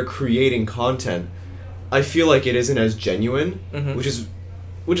while they're creating content, I feel like it isn't as genuine, which is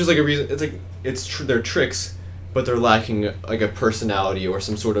like a reason. It's like they're tricks, but they're lacking like a personality or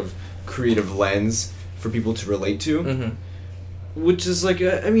some sort of creative lens for people to relate to, which is like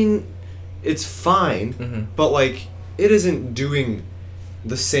I mean, it's fine, but like it isn't doing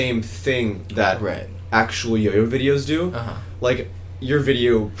the same thing that actual yo-yo videos do. Like, your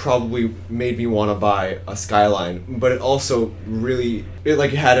video probably made me want to buy a Skyline, but it also really, it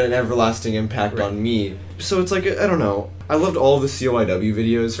like had an everlasting impact on me. So it's like, I don't know, I loved all of the COIW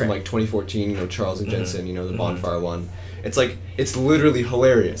videos from like 2014, you know, Charles and Jensen, you know, the Bonfire one. It's like, it's literally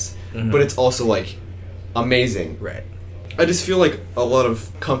hilarious, but it's also like amazing. Right. I just feel like a lot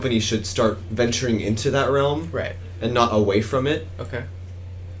of companies should start venturing into that realm, Right. and not away from it. Okay.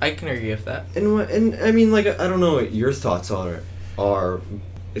 I can agree with that. And I mean, like, I don't know what your thoughts on it are.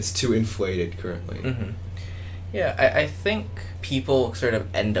 It's too inflated currently. Mm-hmm. Yeah, I think people sort of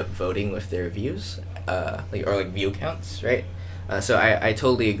end up voting with their views, or view counts, right? So I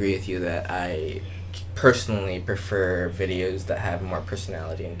totally agree with you that I personally prefer videos that have more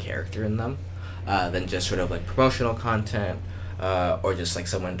personality and character in them, than just sort of like promotional content, or just like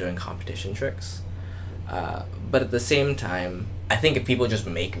someone doing competition tricks. But at the same time, I think if people just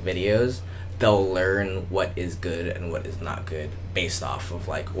make videos, they'll learn what is good and what is not good based off of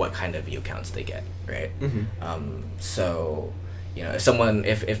like what kind of view counts they get, right? So, you know,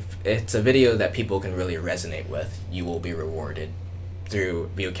 if it's a video that people can really resonate with, you will be rewarded through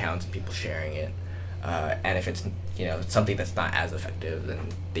view counts and people sharing it. And if it's, you know, something that's not as effective, then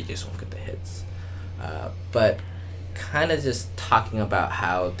they just won't get the hits. But kind of just talking about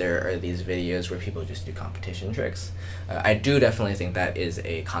how there are these videos where people just do competition tricks. I do definitely think that is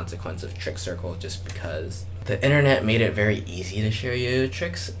a consequence of Trick Circle, just because the internet made it very easy to share yo-yo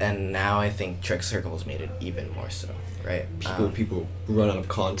tricks, and now I think Trick Circle's made it even more so, right? People run out of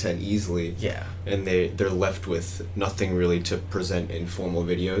content easily. Yeah. And they're left with nothing really to present in formal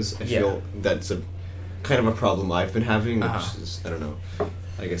videos. I feel that's a kind of a problem I've been having, which is, I don't know,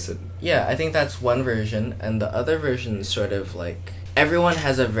 I guess it... Yeah, I think that's one version, and the other version is sort of like, everyone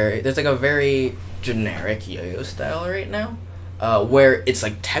has there's like a very generic yo-yo style right now, where it's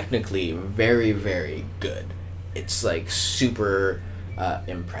like technically very, very good. It's like super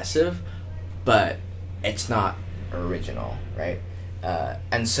impressive, but it's not original, right?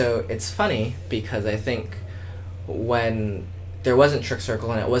 And so it's funny because I think when there wasn't Trick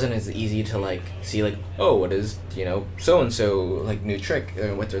Circle and it wasn't as easy to like see like, oh, what is, you know, so and so like new trick,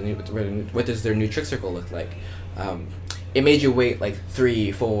 what does their new Trick Circle look like? It made you wait like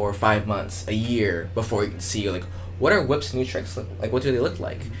 3, 4, 5 months, a year before you could see like, what are Whip's new tricks look like? What do they look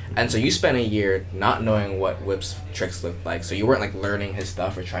like? And so you spent a year not knowing what Whip's tricks looked like, so you weren't like learning his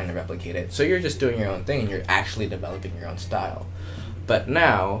stuff or trying to replicate it. So you're just doing your own thing and you're actually developing your own style. But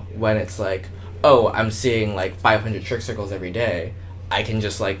now when it's like, oh, I'm seeing like 500 Trick Circles every day, I can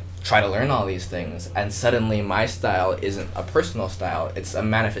just like try to learn all these things, and suddenly my style isn't a personal style, it's a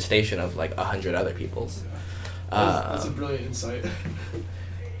manifestation of like 100 other people's. That's a brilliant insight.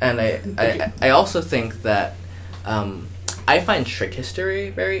 And I also think that I find trick history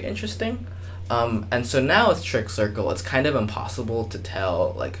very interesting, and so now with Trick Circle, it's kind of impossible to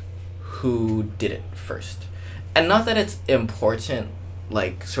tell like who did it first, and not that it's important,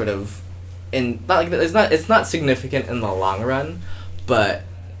 like sort of, it's not significant in the long run, but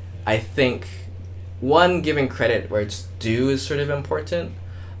I think giving credit where it's due is sort of important,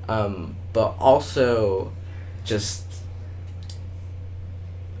 but also just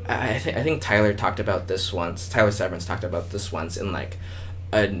I think Tyler talked about this once. Tyler Severance talked about this once in like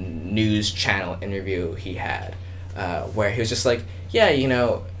a news channel interview he had, where he was just like, yeah, you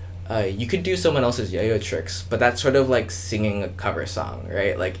know, you could do someone else's yo-yo tricks, but that's sort of like singing a cover song,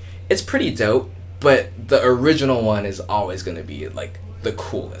 right? Like, it's pretty dope, but the original one is always going to be like the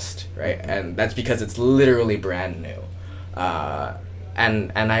coolest, right? And that's because it's literally brand new.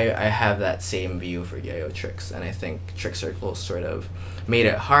 And I have that same view for yo-yo tricks, and I think Trick Circle sort of made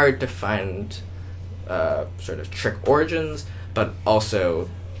it hard to find sort of trick origins, but also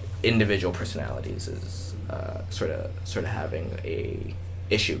individual personalities is sort of having a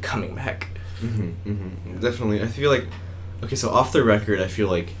issue coming back. Definitely. I feel like, okay, so off the record, I feel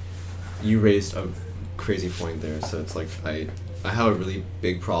like you raised a crazy point there. So it's like I have a really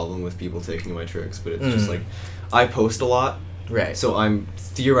big problem with people taking my tricks, but it's just like I post a lot. Right. So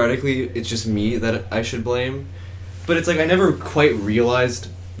theoretically, it's just me that I should blame. But it's like I never quite realized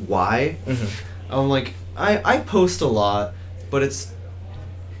why. I'm like, I post a lot, but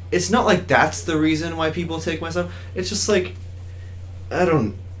it's not like that's the reason why people take my stuff. It's just like, I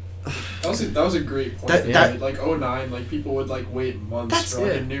don't... That was a great point. Like 2009, like people would like wait months for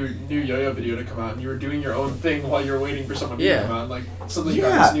like a new yo-yo video to come out, and you were doing your own thing while you were waiting for someone to come out. Like suddenly you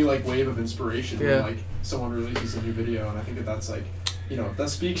got this new like wave of inspiration when like someone releases a new video, and I think that's like, you know, that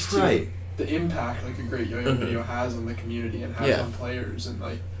speaks to the impact like a great yo-yo video has on the community and has on players, and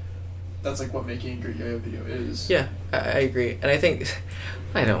like that's like what making a great yo-yo video is. Yeah, I agree, and I think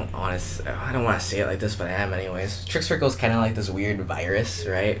I don't want to say it like this, but I am anyways. Trick Circle is kind of like this weird virus,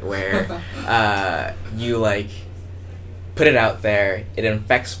 right? Where you like put it out there, it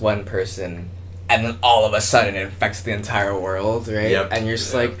infects one person, and then all of a sudden it affects the entire world, right? Yep. And you're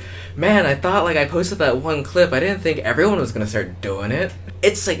just like, man, I thought like I posted that one clip. I didn't think everyone was gonna start doing it.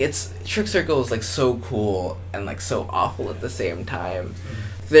 It's like Trick Circle is like so cool and like so awful at the same time.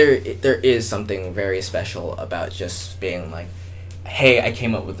 There is something very special about just being like, hey, I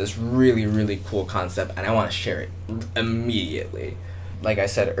came up with this really, really cool concept and I want to share it immediately. Like I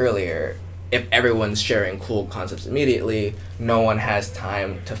said earlier, if everyone's sharing cool concepts immediately, no one has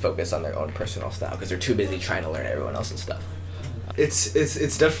time to focus on their own personal style because they're too busy trying to learn everyone else's stuff.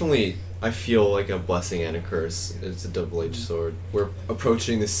 It's definitely, I feel like, a blessing and a curse. It's a double-edged sword. We're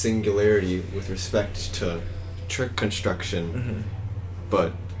approaching this singularity with respect to trick construction,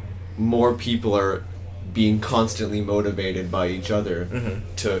 but more people are being constantly motivated by each other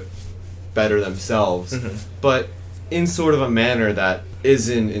to better themselves, but in sort of a manner that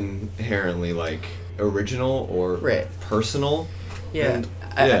isn't inherently like original or personal. Yeah,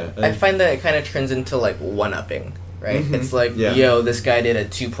 And, I find that it kind of turns into like one-upping, right? It's like, Yeah. yo, this guy did a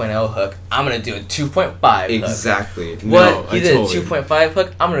 2.0 hook, I'm gonna do a 2.5 hook. Exactly. What? No, He I did totally- a 2.5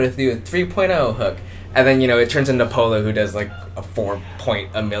 hook, I'm gonna do a 3.0 hook. And then, it turns into Polo, who does like a 4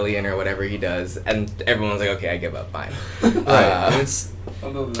 million or whatever he does, and everyone's like, okay, I give up, fine. Right. And it's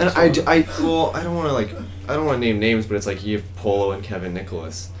I'll know the and next one. I don't want to name names, but it's like you have Polo and Kevin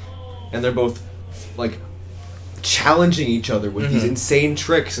Nicholas, and they're both like challenging each other with these insane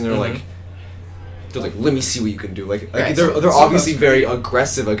tricks, and they're like, let me see what you can do. Like Right. they're So obviously that's very great.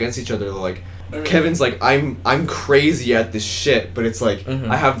 aggressive against each other. They're like, I mean- Kevin's like, I'm crazy at this shit, but it's like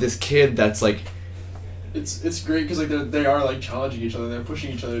I have this kid that's like. It's great because like they are like challenging each other. They're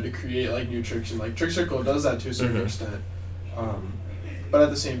pushing each other to create like new tricks, and like Trick Circle does that to a certain extent. But at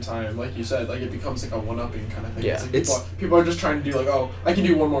the same time, like you said, like it becomes like a one-upping kind of thing. Yeah. It's like It's- people are just trying to do like, oh, I can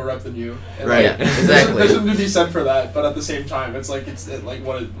do one more rep than you. And Right. like, Yeah, exactly. There's something to be said for that, but at the same time, it's like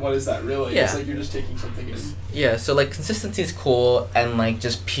what is that really? Yeah. It's like you're just taking something in. Yeah, so like consistency is cool, and like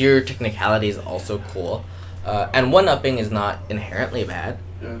just pure technicality is also cool. And one-upping is not inherently bad.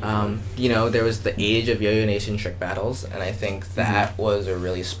 Yeah. There was the age of Yo-Yo Nation trick battles, and I think that was a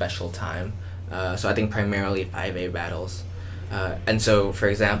really special time. So I think primarily 5A battles. And so, for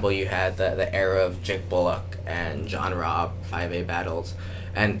example, you had the era of Jake Bullock and John Robb 5A battles,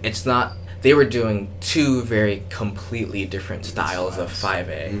 and it's not, they were doing two very completely different styles of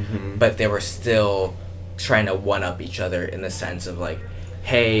 5A, but they were still trying to one-up each other in the sense of like,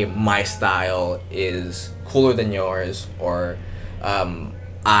 hey, my style is cooler than yours, or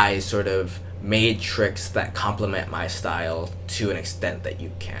I sort of made tricks that complement my style to an extent that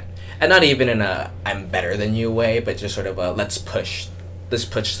you can't. And not even in a I'm better than you way, but just sort of a let's push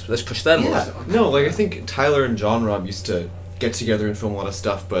them. Yeah. No, like I think Tyler and John Robb used to get together and film a lot of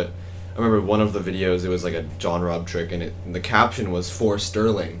stuff, but I remember one of the videos, it was like a John Robb trick, and the caption was for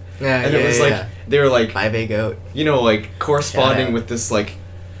Sterling. And it was like, they were like, 5A goat. like corresponding Yeah. with this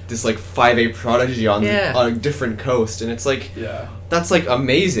 5A prodigy on Yeah. a different coast, and it's like, Yeah. that's like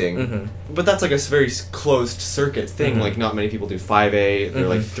amazing, but that's like a very closed circuit thing. Like not many people do 5A. There are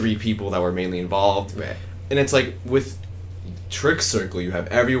like 3 people that were mainly involved, Right. and it's like with Trick Circle, you have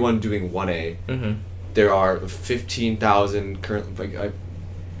everyone doing 1A. Mm-hmm. There are 15,000 current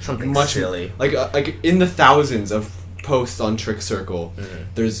Something much silly. like in the thousands of posts on Trick Circle.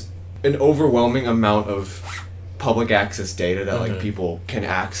 There's an overwhelming amount of public access data that like people can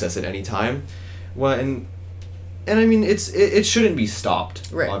access at any time. Well, and I mean it shouldn't be stopped,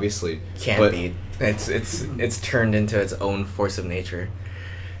 Right. obviously. Can't but be. It's turned into its own force of nature.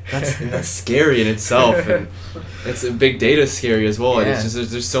 that's scary in itself, and it's a big data scary as well. And it's Yeah.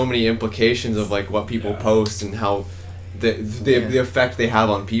 just there's so many implications of like what people post and how the effect they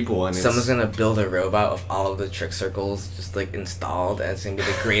have on people. And Someone's gonna build a robot with all of the Trick Circles just like installed, and it's gonna be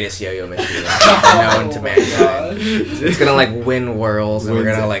the greatest yo-yo machine known to mankind. It's gonna like win worlds, and we're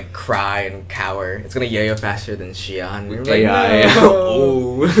Wins gonna it. like cry and cower. It's gonna yo-yo faster than Xi'an. We're like, AI.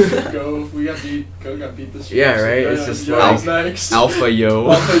 no. Go got beat this Yeah, year. right? So, It's just Yo's like- next. Alpha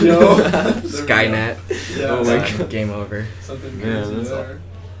Yo. Alpha Yo. Skynet. Yeah. Oh my Done. God. Game over. Something Yeah, crazy that's there.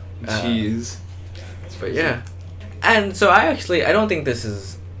 Jeez. But yeah. And so I don't think this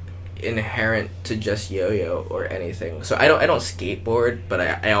is inherent to just yo-yo or anything. So I don't skateboard, but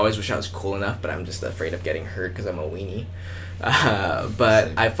I always wish I was cool enough, but I'm just afraid of getting hurt because I'm a weenie. But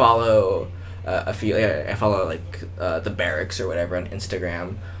Same. I follow I follow like the Barracks or whatever on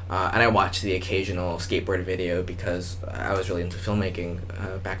Instagram, and I watch the occasional skateboard video because I was really into filmmaking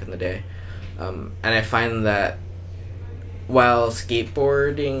back in the day, and I find that while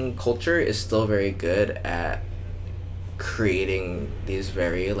skateboarding culture is still very good at creating these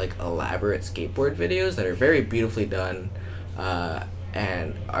very like elaborate skateboard videos that are very beautifully done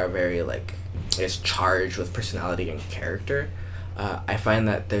and are very like is charged with personality and character. I find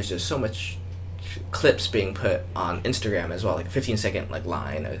that there's just so much clips being put on Instagram as well, like a 15-second like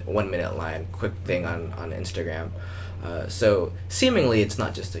line, a 1-minute line, quick thing on Instagram. So seemingly it's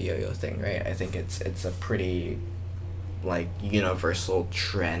not just a yo-yo thing, right? I think it's a pretty like universal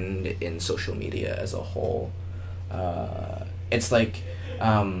trend in social media as a whole. It's like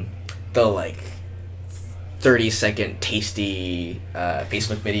the like 30-second tasty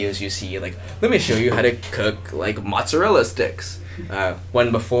Facebook videos you see, like, let me show you how to cook like mozzarella sticks.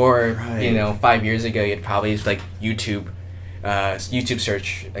 When before, Right. 5 years ago, you'd probably just, like YouTube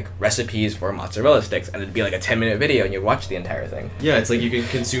search like recipes for mozzarella sticks, and it'd be like a 10-minute video, and you'd watch the entire thing. Yeah, it's like you can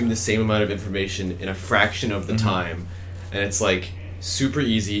consume the same amount of information in a fraction of the Mhm. time, and it's like super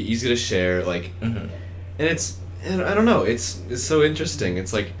easy to share, like, Mm-hmm. and it's, and I don't know, it's so interesting.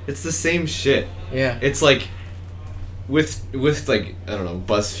 It's like it's the same shit. Yeah. It's like with like, I don't know,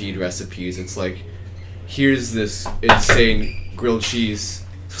 BuzzFeed recipes. It's like, here's this insane grilled cheese.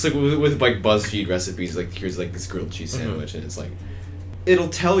 It's like with like BuzzFeed recipes, like here's like this grilled cheese sandwich, and it's like it'll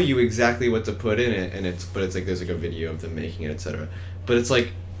tell you exactly what to put in it, and it's like there's like a video of them making it, etc. But it's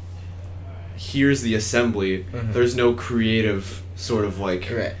like, here's the assembly. Mhm. There's no creative sort of like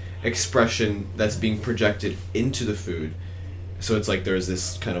Right. expression that's being projected into the food. So it's like there's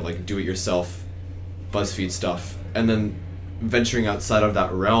this kind of like do-it-yourself BuzzFeed stuff, and then venturing outside of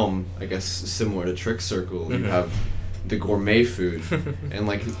that realm, I guess similar to Trick Circle, you Mhm. have the gourmet food and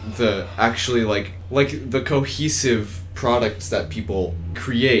like the actually like the cohesive products that people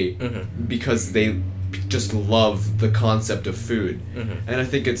create Mhm. because they just love the concept of food. Mhm. And I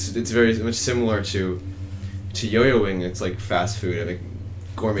think it's very much similar to yo-yoing. It's like fast food. I think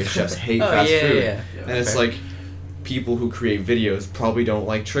gourmet chefs hate Oh, fast yeah, food, yeah. and it's Fair. like people who create videos probably don't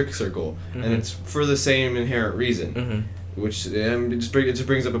like Trick Circle, Mhm. and it's for the same inherent reason. Mhm. Which it just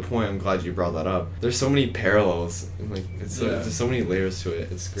brings up a point. I'm glad you brought that up. There's so many parallels. Like there's so many layers to it.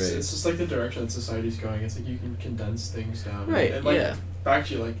 It's great. It's just like the direction that society's going. It's like you can condense things down. Right, And like, yeah. back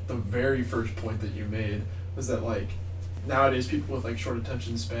to like the very first point that you made was that like nowadays people with like short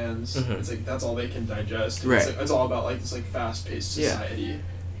attention spans, Mhm. it's like that's all they can digest. Right. It's all about like this like fast paced Yeah. society,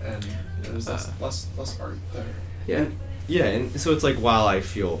 and there's less art there. Yeah. Yeah, and so it's like, while I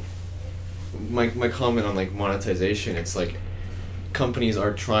feel my comment on like monetization, it's like companies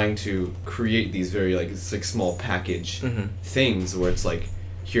are trying to create these very like, it's like small package Mhm. things where it's like,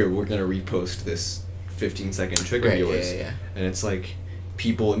 here, we're gonna repost this 15-second trick Right, of yours, yeah, yeah. and it's like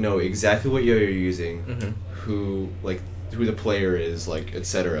people know exactly what yo-yo you're using, Mhm. who the player is, like,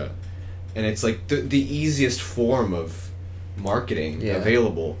 etc. And it's like the easiest form of marketing Yeah.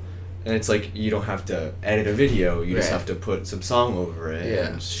 available. And it's like, you don't have to edit a video, you just Right. have to put some song over it Yeah.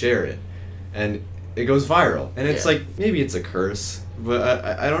 and share it. And it goes viral. And it's Yeah. like, maybe it's a curse, but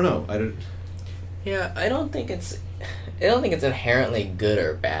I don't know. Yeah, I don't think it's inherently good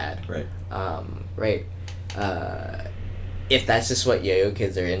or bad. Right. Right. If that's just what yo-yo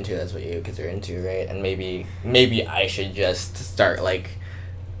kids are into, that's what yo-yo kids are into, right? And maybe I should just start like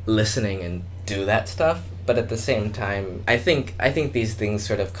listening and do that stuff. But at the same time, I think these things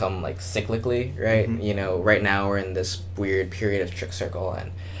sort of come like cyclically, right? Mhm. Right now we're in this weird period of Trick Circle,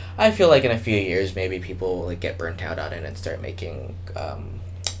 and I feel like in a few years maybe people will like get burnt out on it and start making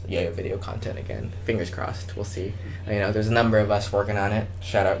yo-yo video content again. Fingers crossed. We'll see. There's a number of us working on it.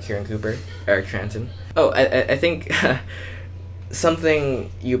 Shout out Kieran Cooper, Eric Tranton. Oh, I think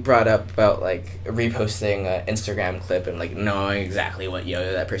something you brought up about like reposting an Instagram clip and like knowing exactly what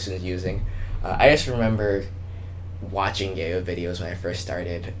yo-yo that person is using. I just remember watching yo-yo videos when I first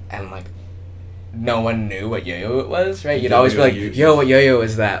started, and like no one knew what yo-yo it was, right? You'd Yeah, always be like, you- yo, what yo-yo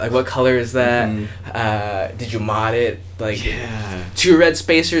is that? Like, what color is that? Mhm. Did you mod it? Like, Yeah. 2 red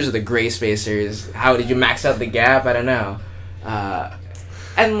spacers or the gray spacers? How did you max out the gap? I don't know.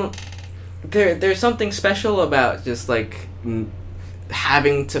 And there's something special about just like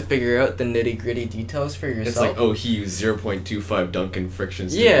having to figure out the nitty-gritty details for yourself. It's like, oh, he used 0.25 Duncan friction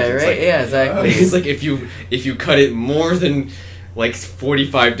stickers. Yeah, It's right? like, Yeah, exactly. It's like, if you cut it more than like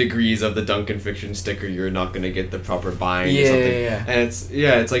 45 degrees of the Duncan friction sticker, you're not gonna get the proper bind Yeah, or something. yeah.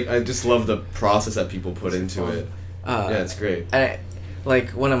 And it's like, I just love the process that people put into it. Yeah, it's great. Like,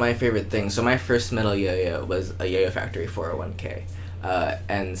 one of my favorite things, so my first metal yo-yo was a Yo-Yo Factory 401k.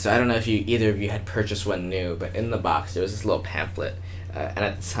 And so I don't know if either of you had purchased one new, but in the box there was this little pamphlet. And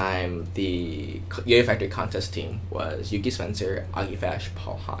at the time, the Yo-Yo Factory contest team was Yuki Spencer, Augie Fash,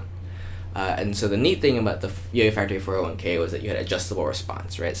 Paul Hahn. And so the neat thing about the Yo-Yo Factory 401k was that you had adjustable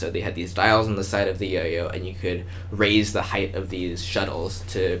response, right? So they had these dials on the side of the yo-yo, and you could raise the height of these shuttles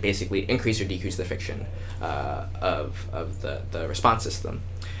to basically increase or decrease the friction of the response system.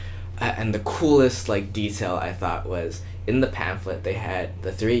 And the coolest like detail I thought was in the pamphlet they had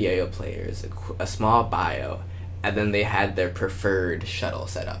the 3 yo-yo players, a small bio, and then they had their preferred shuttle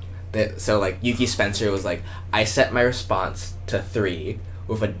set up. So like Yuki Spencer was like, I set my response to 3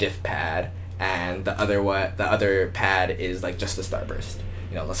 with a diff pad, and the other pad is like just the starburst.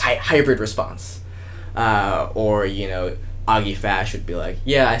 You know, this hybrid response. Or Augie Fash would be like,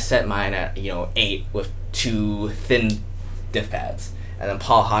 yeah, I set mine at 8 with 2 thin diff pads. And then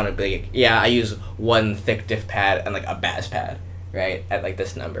Paul Hahn would be like, yeah, I use 1 thick diff pad and like a Baz pad, right, at like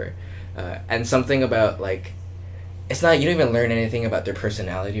this number. And something about like, it's not, you don't even learn anything about their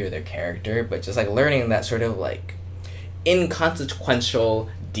personality or their character, but just like learning that sort of like inconsequential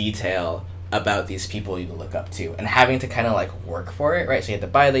detail about these people you look up to, and having to kind of like work for it, right? So you had to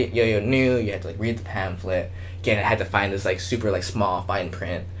buy the Yo-Yo New, you had to like read the pamphlet, again, I had to find this like super like small fine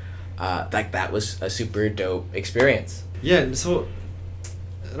print. Like that was a super dope experience. Yeah, so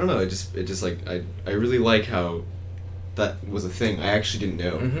I don't know, it just like I really like how that was a thing. I actually didn't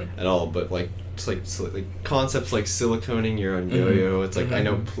know at all, but like just like concepts like siliconing your own yo-yo. It's like I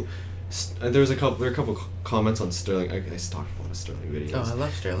know there were a couple comments on Sterling. I stalked a lot of Sterling videos. Oh, I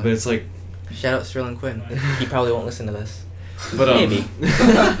love Sterling. But it's like, shout out Sterling Quinn. He probably won't listen to this. But maybe.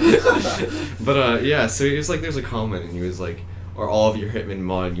 But yeah, so it was like there's a comment and he was like, "Are all of your Hitman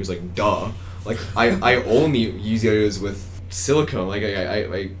mod?" And he was like, "Duh." Like I only use yo-yos with silicone. Like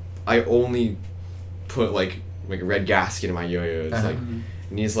I only put like a red gasket in my yo-yos. Like,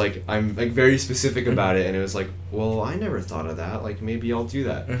 and he's like, I'm like very specific about it, and it was like, well, I never thought of that. Like maybe I'll do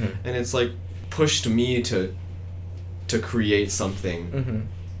that. And it's like pushed me to create something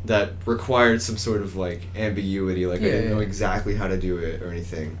that required some sort of like ambiguity. Like I didn't know exactly how to do it or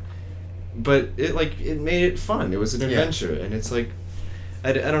anything, but it made it fun. It was an adventure, and it's like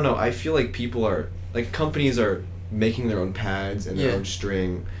I don't know. I feel like people are like companies are making their own pads and their own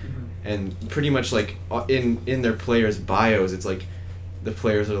string, and pretty much like in their players' bios, it's like the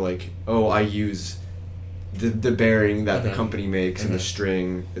players are like, oh, I use the bearing that the company makes and the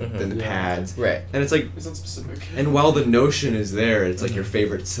string and the pads, right? And it's like It's not specific. And while the notion is there, it's like your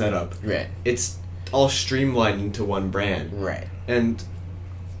favorite setup, right? It's all streamlined into one brand, right? And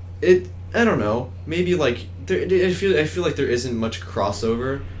I don't know, maybe like I feel like there isn't much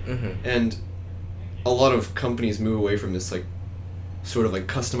crossover, and a lot of companies move away from this like sort of like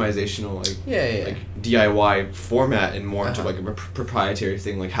customizational like DIY format and more into like a proprietary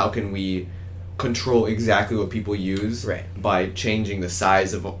thing. Like how can we control exactly what people use by changing the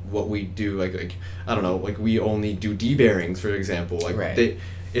size of what we do? Like I don't know, like we only do D bearings, for example. Like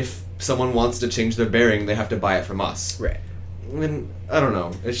if someone wants to change their bearing, they have to buy it from us. Right. And I don't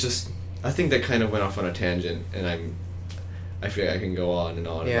know. It's just I think that kind of went off on a tangent, and I feel like I can go on and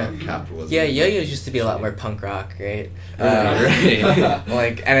on about capitalism. Yeah, yo-yos used to be a lot more punk rock, right? Right.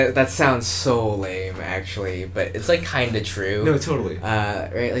 Like, and that sounds so lame, actually, but it's like kind of true. No, totally.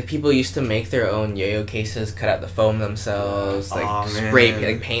 Right, like people used to make their own yo-yo cases, cut out the foam themselves, like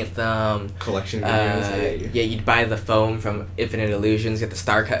spray, like paint them. Collection videos. Yeah, you'd buy the foam from Infinite Illusions, get the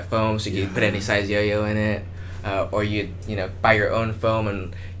star cut foam, so you could put any size yo-yo in it, or you'd buy your own foam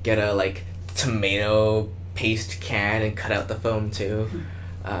and get a like tomato paste can and cut out the foam too.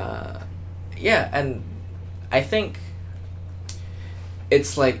 And I think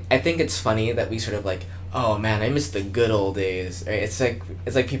it's funny that we sort of like, oh man, I miss the good old days, right? It's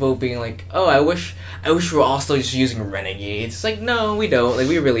like people being like, oh, I wish we were all still just using Renegades. It's like, no, we don't. Like,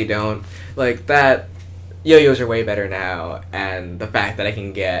 we really don't. Like, that yo-yos are way better now, and the fact that I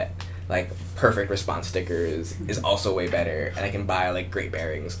can get like perfect response stickers is also way better, and I can buy like great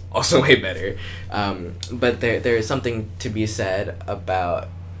bearings, also way better. But there is something to be said about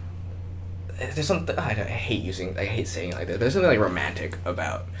there's something I hate saying it like that. There's something like romantic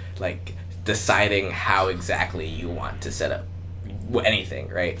about like deciding how exactly you want to set up anything,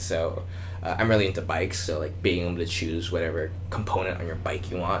 right? So I'm really into bikes, so like being able to choose whatever component on your bike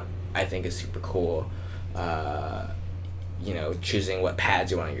you want, I think is super cool. Choosing what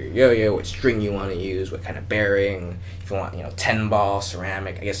pads you want on your yo-yo, what string you want to use, what kind of bearing. If you want, 10-ball,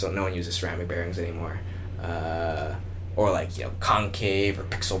 ceramic. I guess no one uses ceramic bearings anymore. Or like, concave or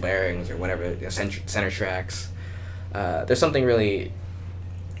pixel bearings or whatever, center tracks. There's something really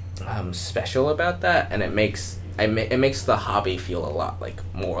special about that, and it makes the hobby feel a lot like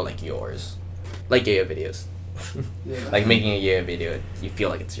more like yours. Like yo-yo videos. Like making a yo-yo video, you feel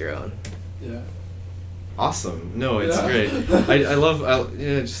like it's your own. Yeah. Awesome. No, it's great. I love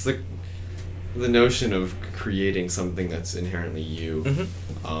just the notion of creating something that's inherently you.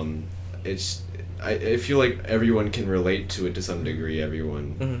 I feel like everyone can relate to it to some degree.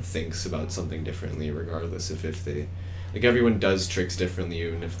 Everyone thinks about something differently, regardless if they like everyone does tricks differently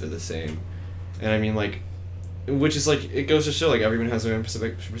even if they're the same. And I mean, like, which is like, it goes to show like everyone has their own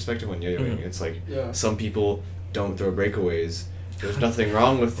perspective on yo-yoing. Mhm. It's like Yeah. some people don't throw breakaways. There's nothing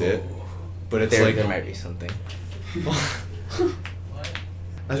wrong with it, but it's like there might be something.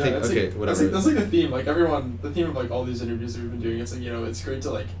 I think that's okay, like, whatever. That's like the theme. Like everyone, the theme of like all these interviews that we've been doing. It's like, you know, it's great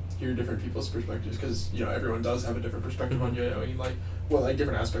to like hear different people's perspectives because, you know, everyone does have a different perspective on yo-yoing, like what like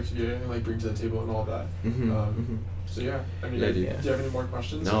different aspects of yo-yoing like bring to the table and all that. So yeah, I mean, Yeah, do dude. you have any more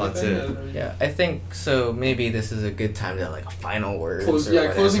questions? No, or that's anything? it. Yeah, I think so. Maybe this is a good time to like final words. Closing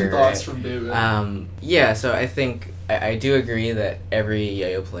whatever, thoughts right? from David. Yeah, so I think I do agree that every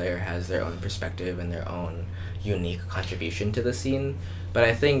yo-yo player has their own perspective and their own unique contribution to the scene. But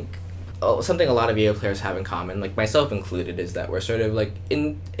I think something a lot of yo-yo players have in common, like myself included, is that we're sort of like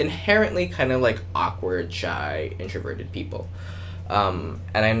inherently kind of like awkward, shy, introverted people. And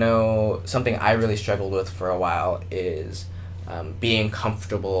I know something I really struggled with for a while is being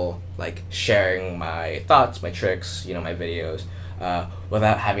comfortable like sharing my thoughts, my tricks, you know, my videos,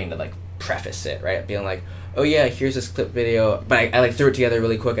 without having to like preface it, right? Being like, oh yeah, here's this clip video, but I like threw it together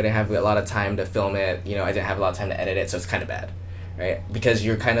really quick. I didn't have a lot of time to film it, you know, I didn't have a lot of time to edit it, so it's kind of bad, right? Because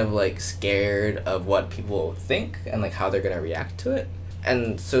you're kind of like scared of what people think and like how they're gonna react to it.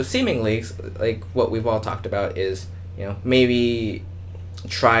 And so seemingly, like what we've all talked about is, you know, maybe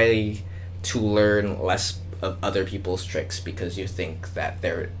try to learn less of other people's tricks because you think that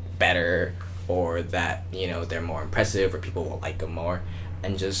they're better or that, you know, they're more impressive or people will like them more,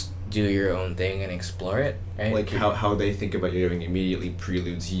 and just do your own thing and explore it, right? Like how they think about yo-yoing immediately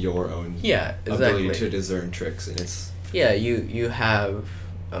preludes your own Yeah, exactly. ability to discern tricks, and it's Yeah, you have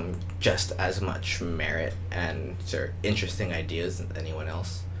just as much merit and sort of interesting ideas as anyone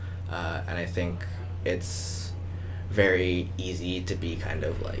else, and I think it's very easy to be kind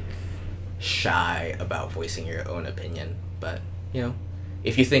of like shy about voicing your own opinion. But you know,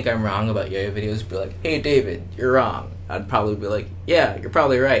 if you think I'm wrong about yo-yo videos, be like, hey David, you're wrong. I'd probably be like, yeah, you're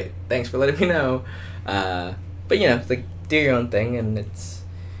probably right, thanks for letting me know. But you know, it's like, do your own thing, and it's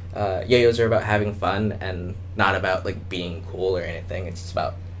yo-yos are about having fun and not about like being cool or anything. It's just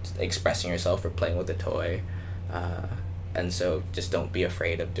about expressing yourself or playing with a toy, and so just don't be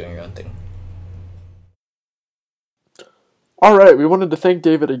afraid of doing your own thing. Alright, we wanted to thank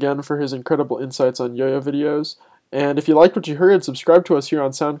David again for his incredible insights on yo-yo videos, and if you liked what you heard, subscribe to us here on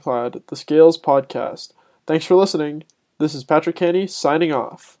SoundCloud, The Scales Podcast. Thanks for listening. This is Patrick Canny, signing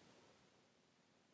off.